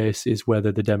we face is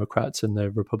whether the Democrats and the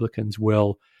Republicans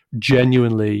will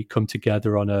genuinely come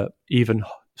together on a even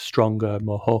stronger,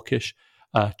 more hawkish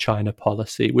China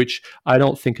policy, which I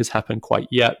don't think has happened quite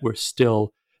yet. We're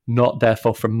still not,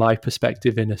 therefore, from my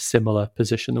perspective, in a similar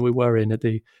position that we were in at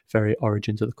the very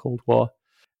origins of the Cold War.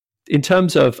 In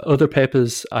terms of other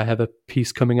papers, I have a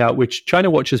piece coming out which China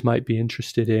watchers might be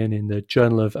interested in the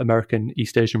Journal of American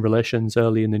East Asian Relations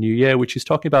early in the new year, which is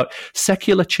talking about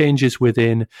secular changes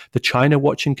within the China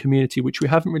watching community, which we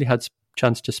haven't really had a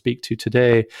chance to speak to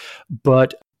today,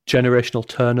 but generational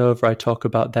turnover, I talk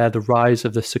about there, the rise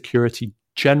of the security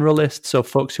generalists, so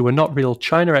folks who are not real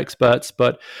China experts,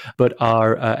 but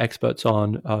are experts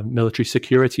on military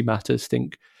security matters.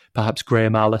 Think perhaps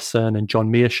Graham Allison and John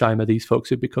Mearsheimer. These folks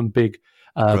have become big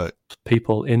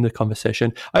people in the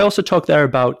conversation. I also talk there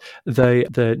about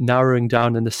the narrowing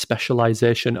down and the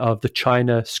specialization of the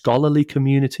China scholarly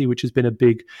community, which has been a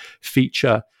big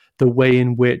feature, the way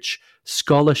in which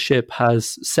scholarship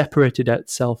has separated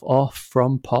itself off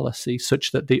from policy,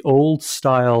 such that the old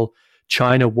style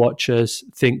China watchers,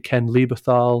 think Ken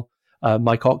Lieberthal,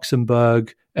 Mike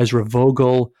Oxenberg, Ezra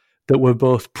Vogel, that were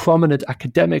both prominent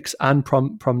academics and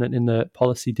prominent in the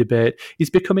policy debate, is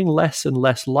becoming less and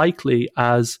less likely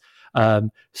as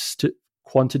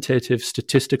quantitative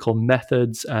statistical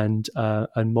methods and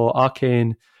more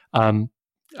arcane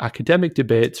academic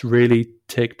debates really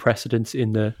take precedence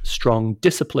in the strong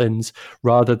disciplines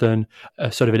rather than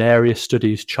sort of an area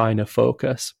studies China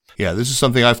focus. Yeah, this is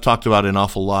something I've talked about an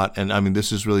awful lot. And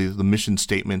this is really the mission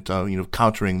statement,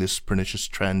 countering this pernicious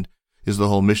trend is the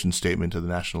whole mission statement of the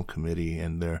National Committee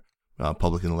and their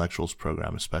public intellectuals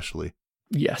program especially.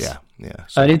 Yes. Yeah.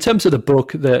 So. And in terms of the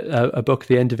book, a book,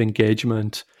 The End of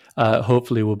Engagement,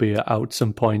 hopefully will be out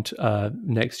some point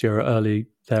next year or early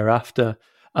thereafter.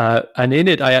 And in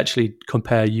it, I actually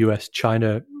compare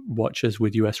US-China watchers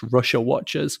with US-Russia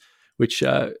watchers, which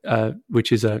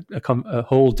is a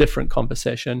whole different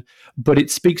conversation. But it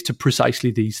speaks to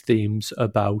precisely these themes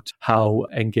about how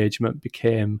engagement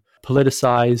became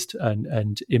politicized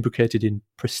and implicated in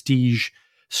prestige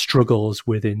struggles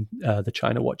within the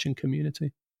China watching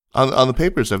community. On the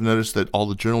papers, I've noticed that all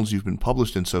the journals you've been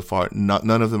published in so far,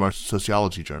 none of them are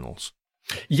sociology journals.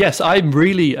 Yes, I'm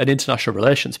really an international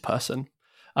relations person.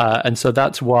 And so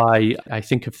that's why I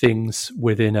think of things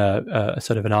within a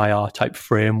sort of an IR type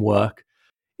framework.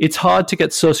 It's hard to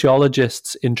get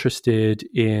sociologists interested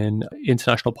in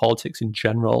international politics in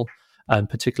general, and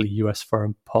particularly US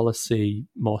foreign policy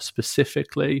more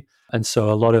specifically. And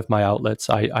so a lot of my outlets,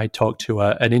 I talk to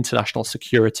an international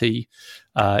security,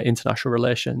 international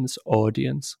relations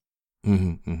audience.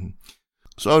 Mm-hmm, mm-hmm.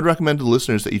 So I would recommend to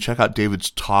listeners that you check out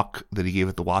David's talk that he gave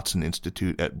at the Watson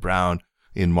Institute at Brown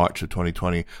in March of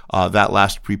 2020, that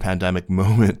last pre-pandemic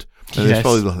moment. Yes,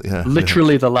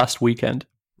 literally the last weekend.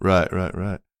 Right.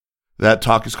 That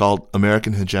talk is called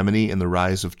American Hegemony and the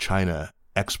Rise of China,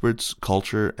 Experts,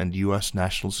 Culture, and U.S.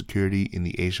 National Security in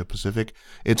the Asia-Pacific.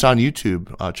 It's on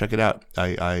YouTube. Check it out.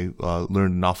 I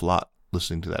learned an awful lot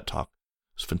listening to that talk.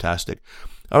 It's fantastic.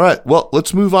 All right. Well,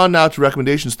 let's move on now to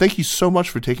recommendations. Thank you so much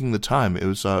for taking the time. It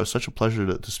was such a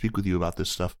pleasure to speak with you about this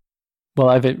stuff. Well,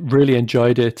 I've really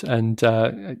enjoyed it, and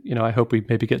I hope we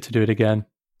maybe get to do it again.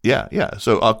 Yeah.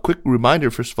 So a quick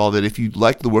reminder, first of all, that if you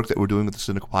like the work that we're doing with the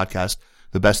Cynical Podcast,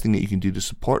 the best thing that you can do to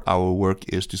support our work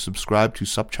is to subscribe to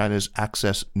SupChina's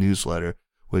Access newsletter,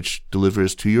 which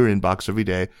delivers to your inbox every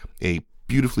day a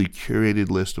beautifully curated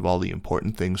list of all the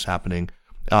important things happening,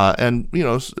 and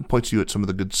points you at some of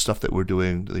the good stuff that we're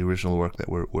doing, the original work that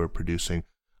we're producing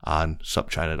on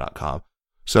supchina.com.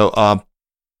 So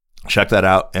check that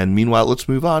out. And meanwhile, let's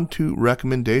move on to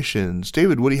recommendations.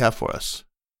 David, what do you have for us?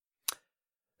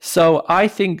 So I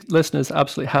think listeners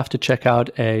absolutely have to check out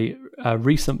a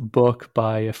recent book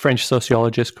by a French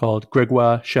sociologist called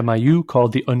Grégoire Chamaillou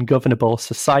called The Ungovernable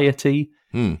Society.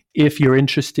 If you're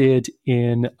interested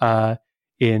in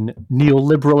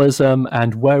neoliberalism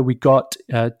and where we got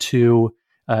to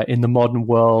in the modern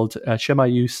world,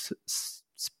 Chamaillou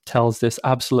tells this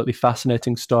absolutely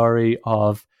fascinating story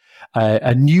of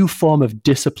a new form of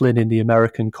discipline in the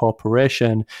American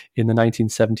corporation in the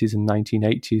 1970s and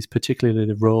 1980s, particularly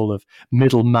the role of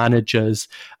middle managers.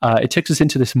 It takes us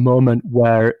into this moment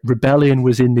where rebellion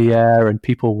was in the air and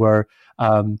people were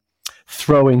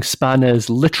throwing spanners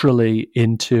literally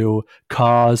into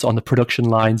cars on the production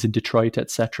lines in Detroit,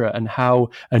 etc., and how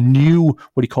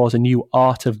what he calls a new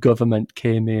art of government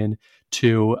came in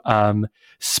to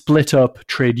split up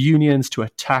trade unions, to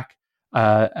attack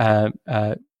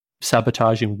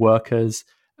sabotaging workers,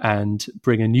 and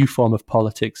bring a new form of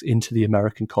politics into the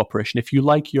American corporation. If you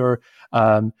like your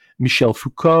Michel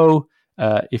Foucault,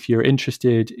 if you're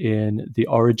interested in the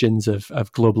origins of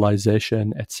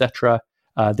globalization, etc.,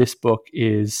 this book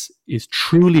is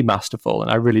truly masterful, and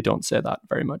I really don't say that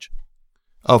very much.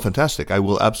 Oh, fantastic. I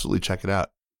will absolutely check it out.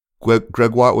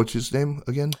 Grégoire, what's his name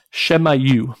again?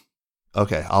 Chamaillou.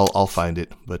 Okay, I'll find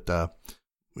it, but the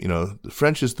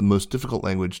French is the most difficult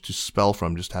language to spell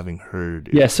from just having heard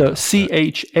it. Yeah, so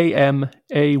Chamayyou.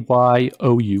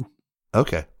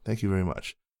 Okay, thank you very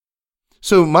much.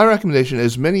 So my recommendation,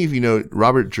 as many of you know,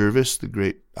 Robert Jervis, the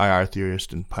great IR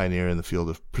theorist and pioneer in the field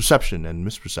of perception and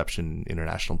misperception in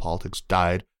international politics,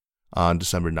 died on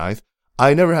December 9th.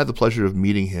 I never had the pleasure of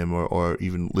meeting him or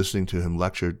even listening to him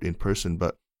lecture in person,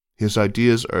 but his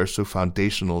ideas are so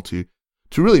foundational to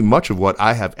really much of what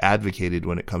I have advocated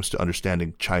when it comes to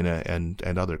understanding China and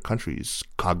other countries,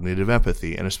 cognitive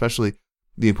empathy, and especially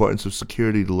the importance of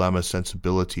security dilemma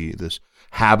sensibility, this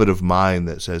habit of mind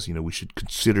that says, we should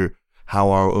consider how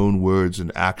our own words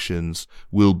and actions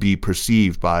will be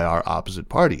perceived by our opposite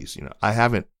parties. I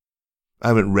haven't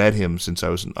read him since I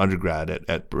was an undergrad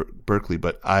at Berkeley,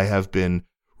 but I have been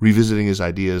revisiting his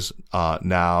ideas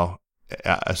now,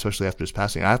 especially after his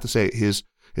passing. I have to say his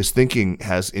thinking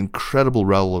has incredible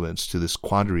relevance to this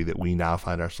quandary that we now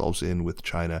find ourselves in with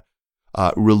China.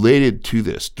 Directly related to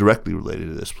this,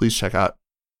 please check out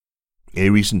a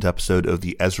recent episode of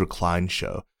the Ezra Klein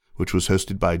Show, which was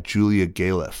hosted by Julia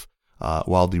Galef,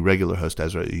 while the regular host,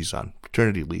 Ezra, is on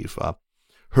paternity leave.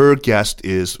 Her guest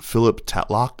is Philip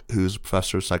Tetlock, who's a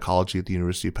professor of psychology at the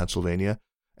University of Pennsylvania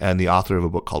and the author of a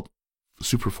book called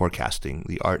Super Forecasting,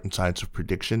 The Art and Science of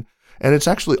Prediction. And it's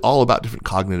actually all about different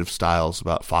cognitive styles,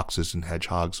 about foxes and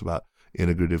hedgehogs, about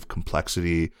integrative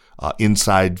complexity,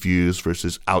 inside views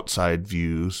versus outside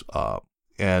views.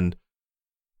 And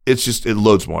it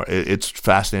loads more. It's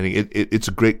fascinating. It's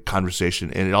a great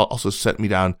conversation. And it also set me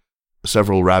down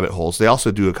several rabbit holes. They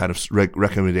also do a kind of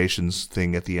recommendations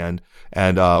thing at the end.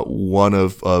 And one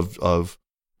of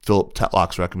Philip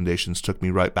Tetlock's recommendations took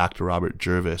me right back to Robert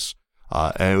Jervis.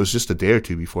 And it was just a day or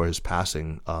two before his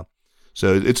passing.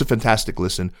 So it's a fantastic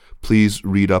listen. Please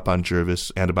read up on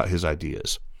Jervis and about his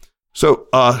ideas. So,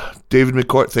 David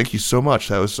McCourt, thank you so much.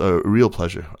 That was a real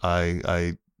pleasure.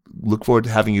 I look forward to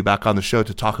having you back on the show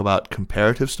to talk about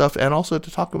comparative stuff and also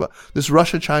to talk about this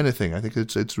Russia-China thing. I think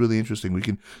it's really interesting. We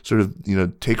can sort of,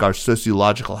 take our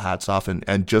sociological hats off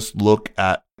and just look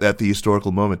at the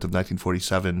historical moment of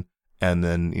 1947 and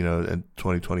then, in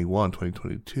 2021,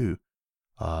 2022.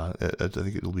 I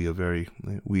think it'll be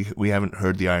we haven't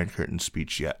heard the Iron Curtain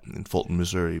speech yet in Fulton,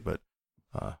 Missouri, but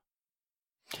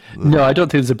no, I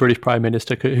don't think there's a British Prime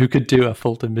Minister who could do a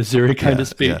Fulton, Missouri kind of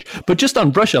speech. Yeah. But just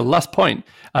on Russia, last point,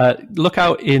 look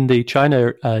out in the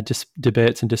China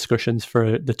debates and discussions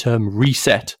for the term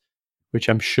reset, which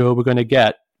I'm sure we're going to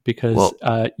get because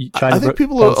China. I think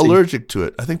people are allergic to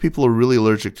it. I think people are really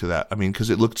allergic to that. I mean, because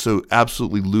it looked so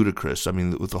absolutely ludicrous. I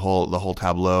mean, with the whole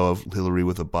tableau of Hillary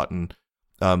with a button.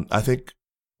 I think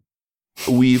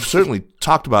we've certainly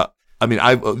talked about. I mean,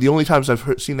 the only times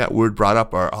I've seen that word brought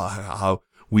up are how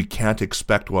we can't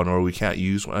expect one or we can't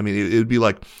use one. I mean, it would be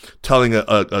like telling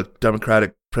a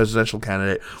Democratic presidential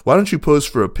candidate, why don't you pose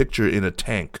for a picture in a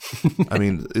tank? I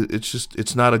mean,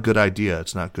 it's not a good idea.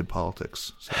 It's not good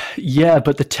politics. So. Yeah,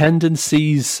 but the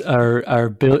tendencies are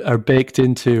baked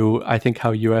into, I think,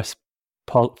 how U.S.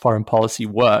 foreign policy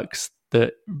works.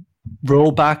 The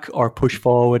rollback or push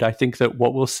forward, I think that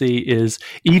what we'll see is,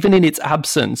 even in its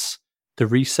absence, the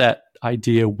reset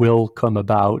idea will come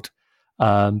about.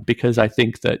 Because I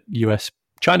think that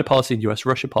U.S.-China policy and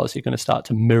U.S.-Russia policy are going to start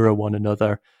to mirror one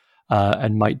another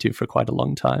and might do for quite a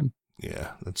long time.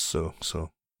 Yeah, that's so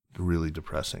really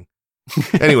depressing.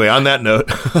 Anyway, on that note.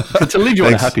 To leave you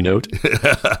on a happy note.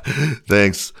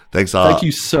 Thanks. Thank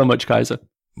you so much, Kaiser.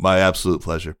 My absolute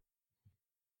pleasure.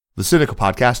 The Sinica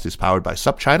podcast is powered by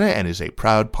SupChina and is a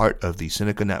proud part of the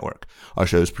Sinica Network. Our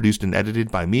show is produced and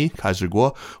edited by me, Kaiser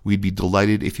Guo. We'd be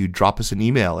delighted if you'd drop us an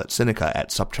email at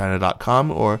sinica@supchina.com,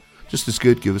 or just as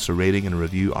good, give us a rating and a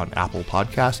review on Apple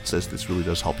Podcasts, as this really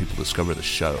does help people discover the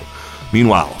show.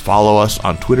 Meanwhile, follow us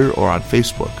on Twitter or on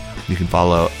Facebook. You can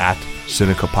follow at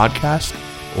Sinica Podcast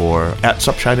or at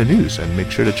SupChina News, and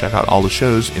make sure to check out all the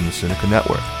shows in the Sinica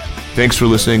Network. Thanks for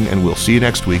listening, and we'll see you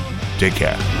next week. Take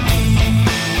care.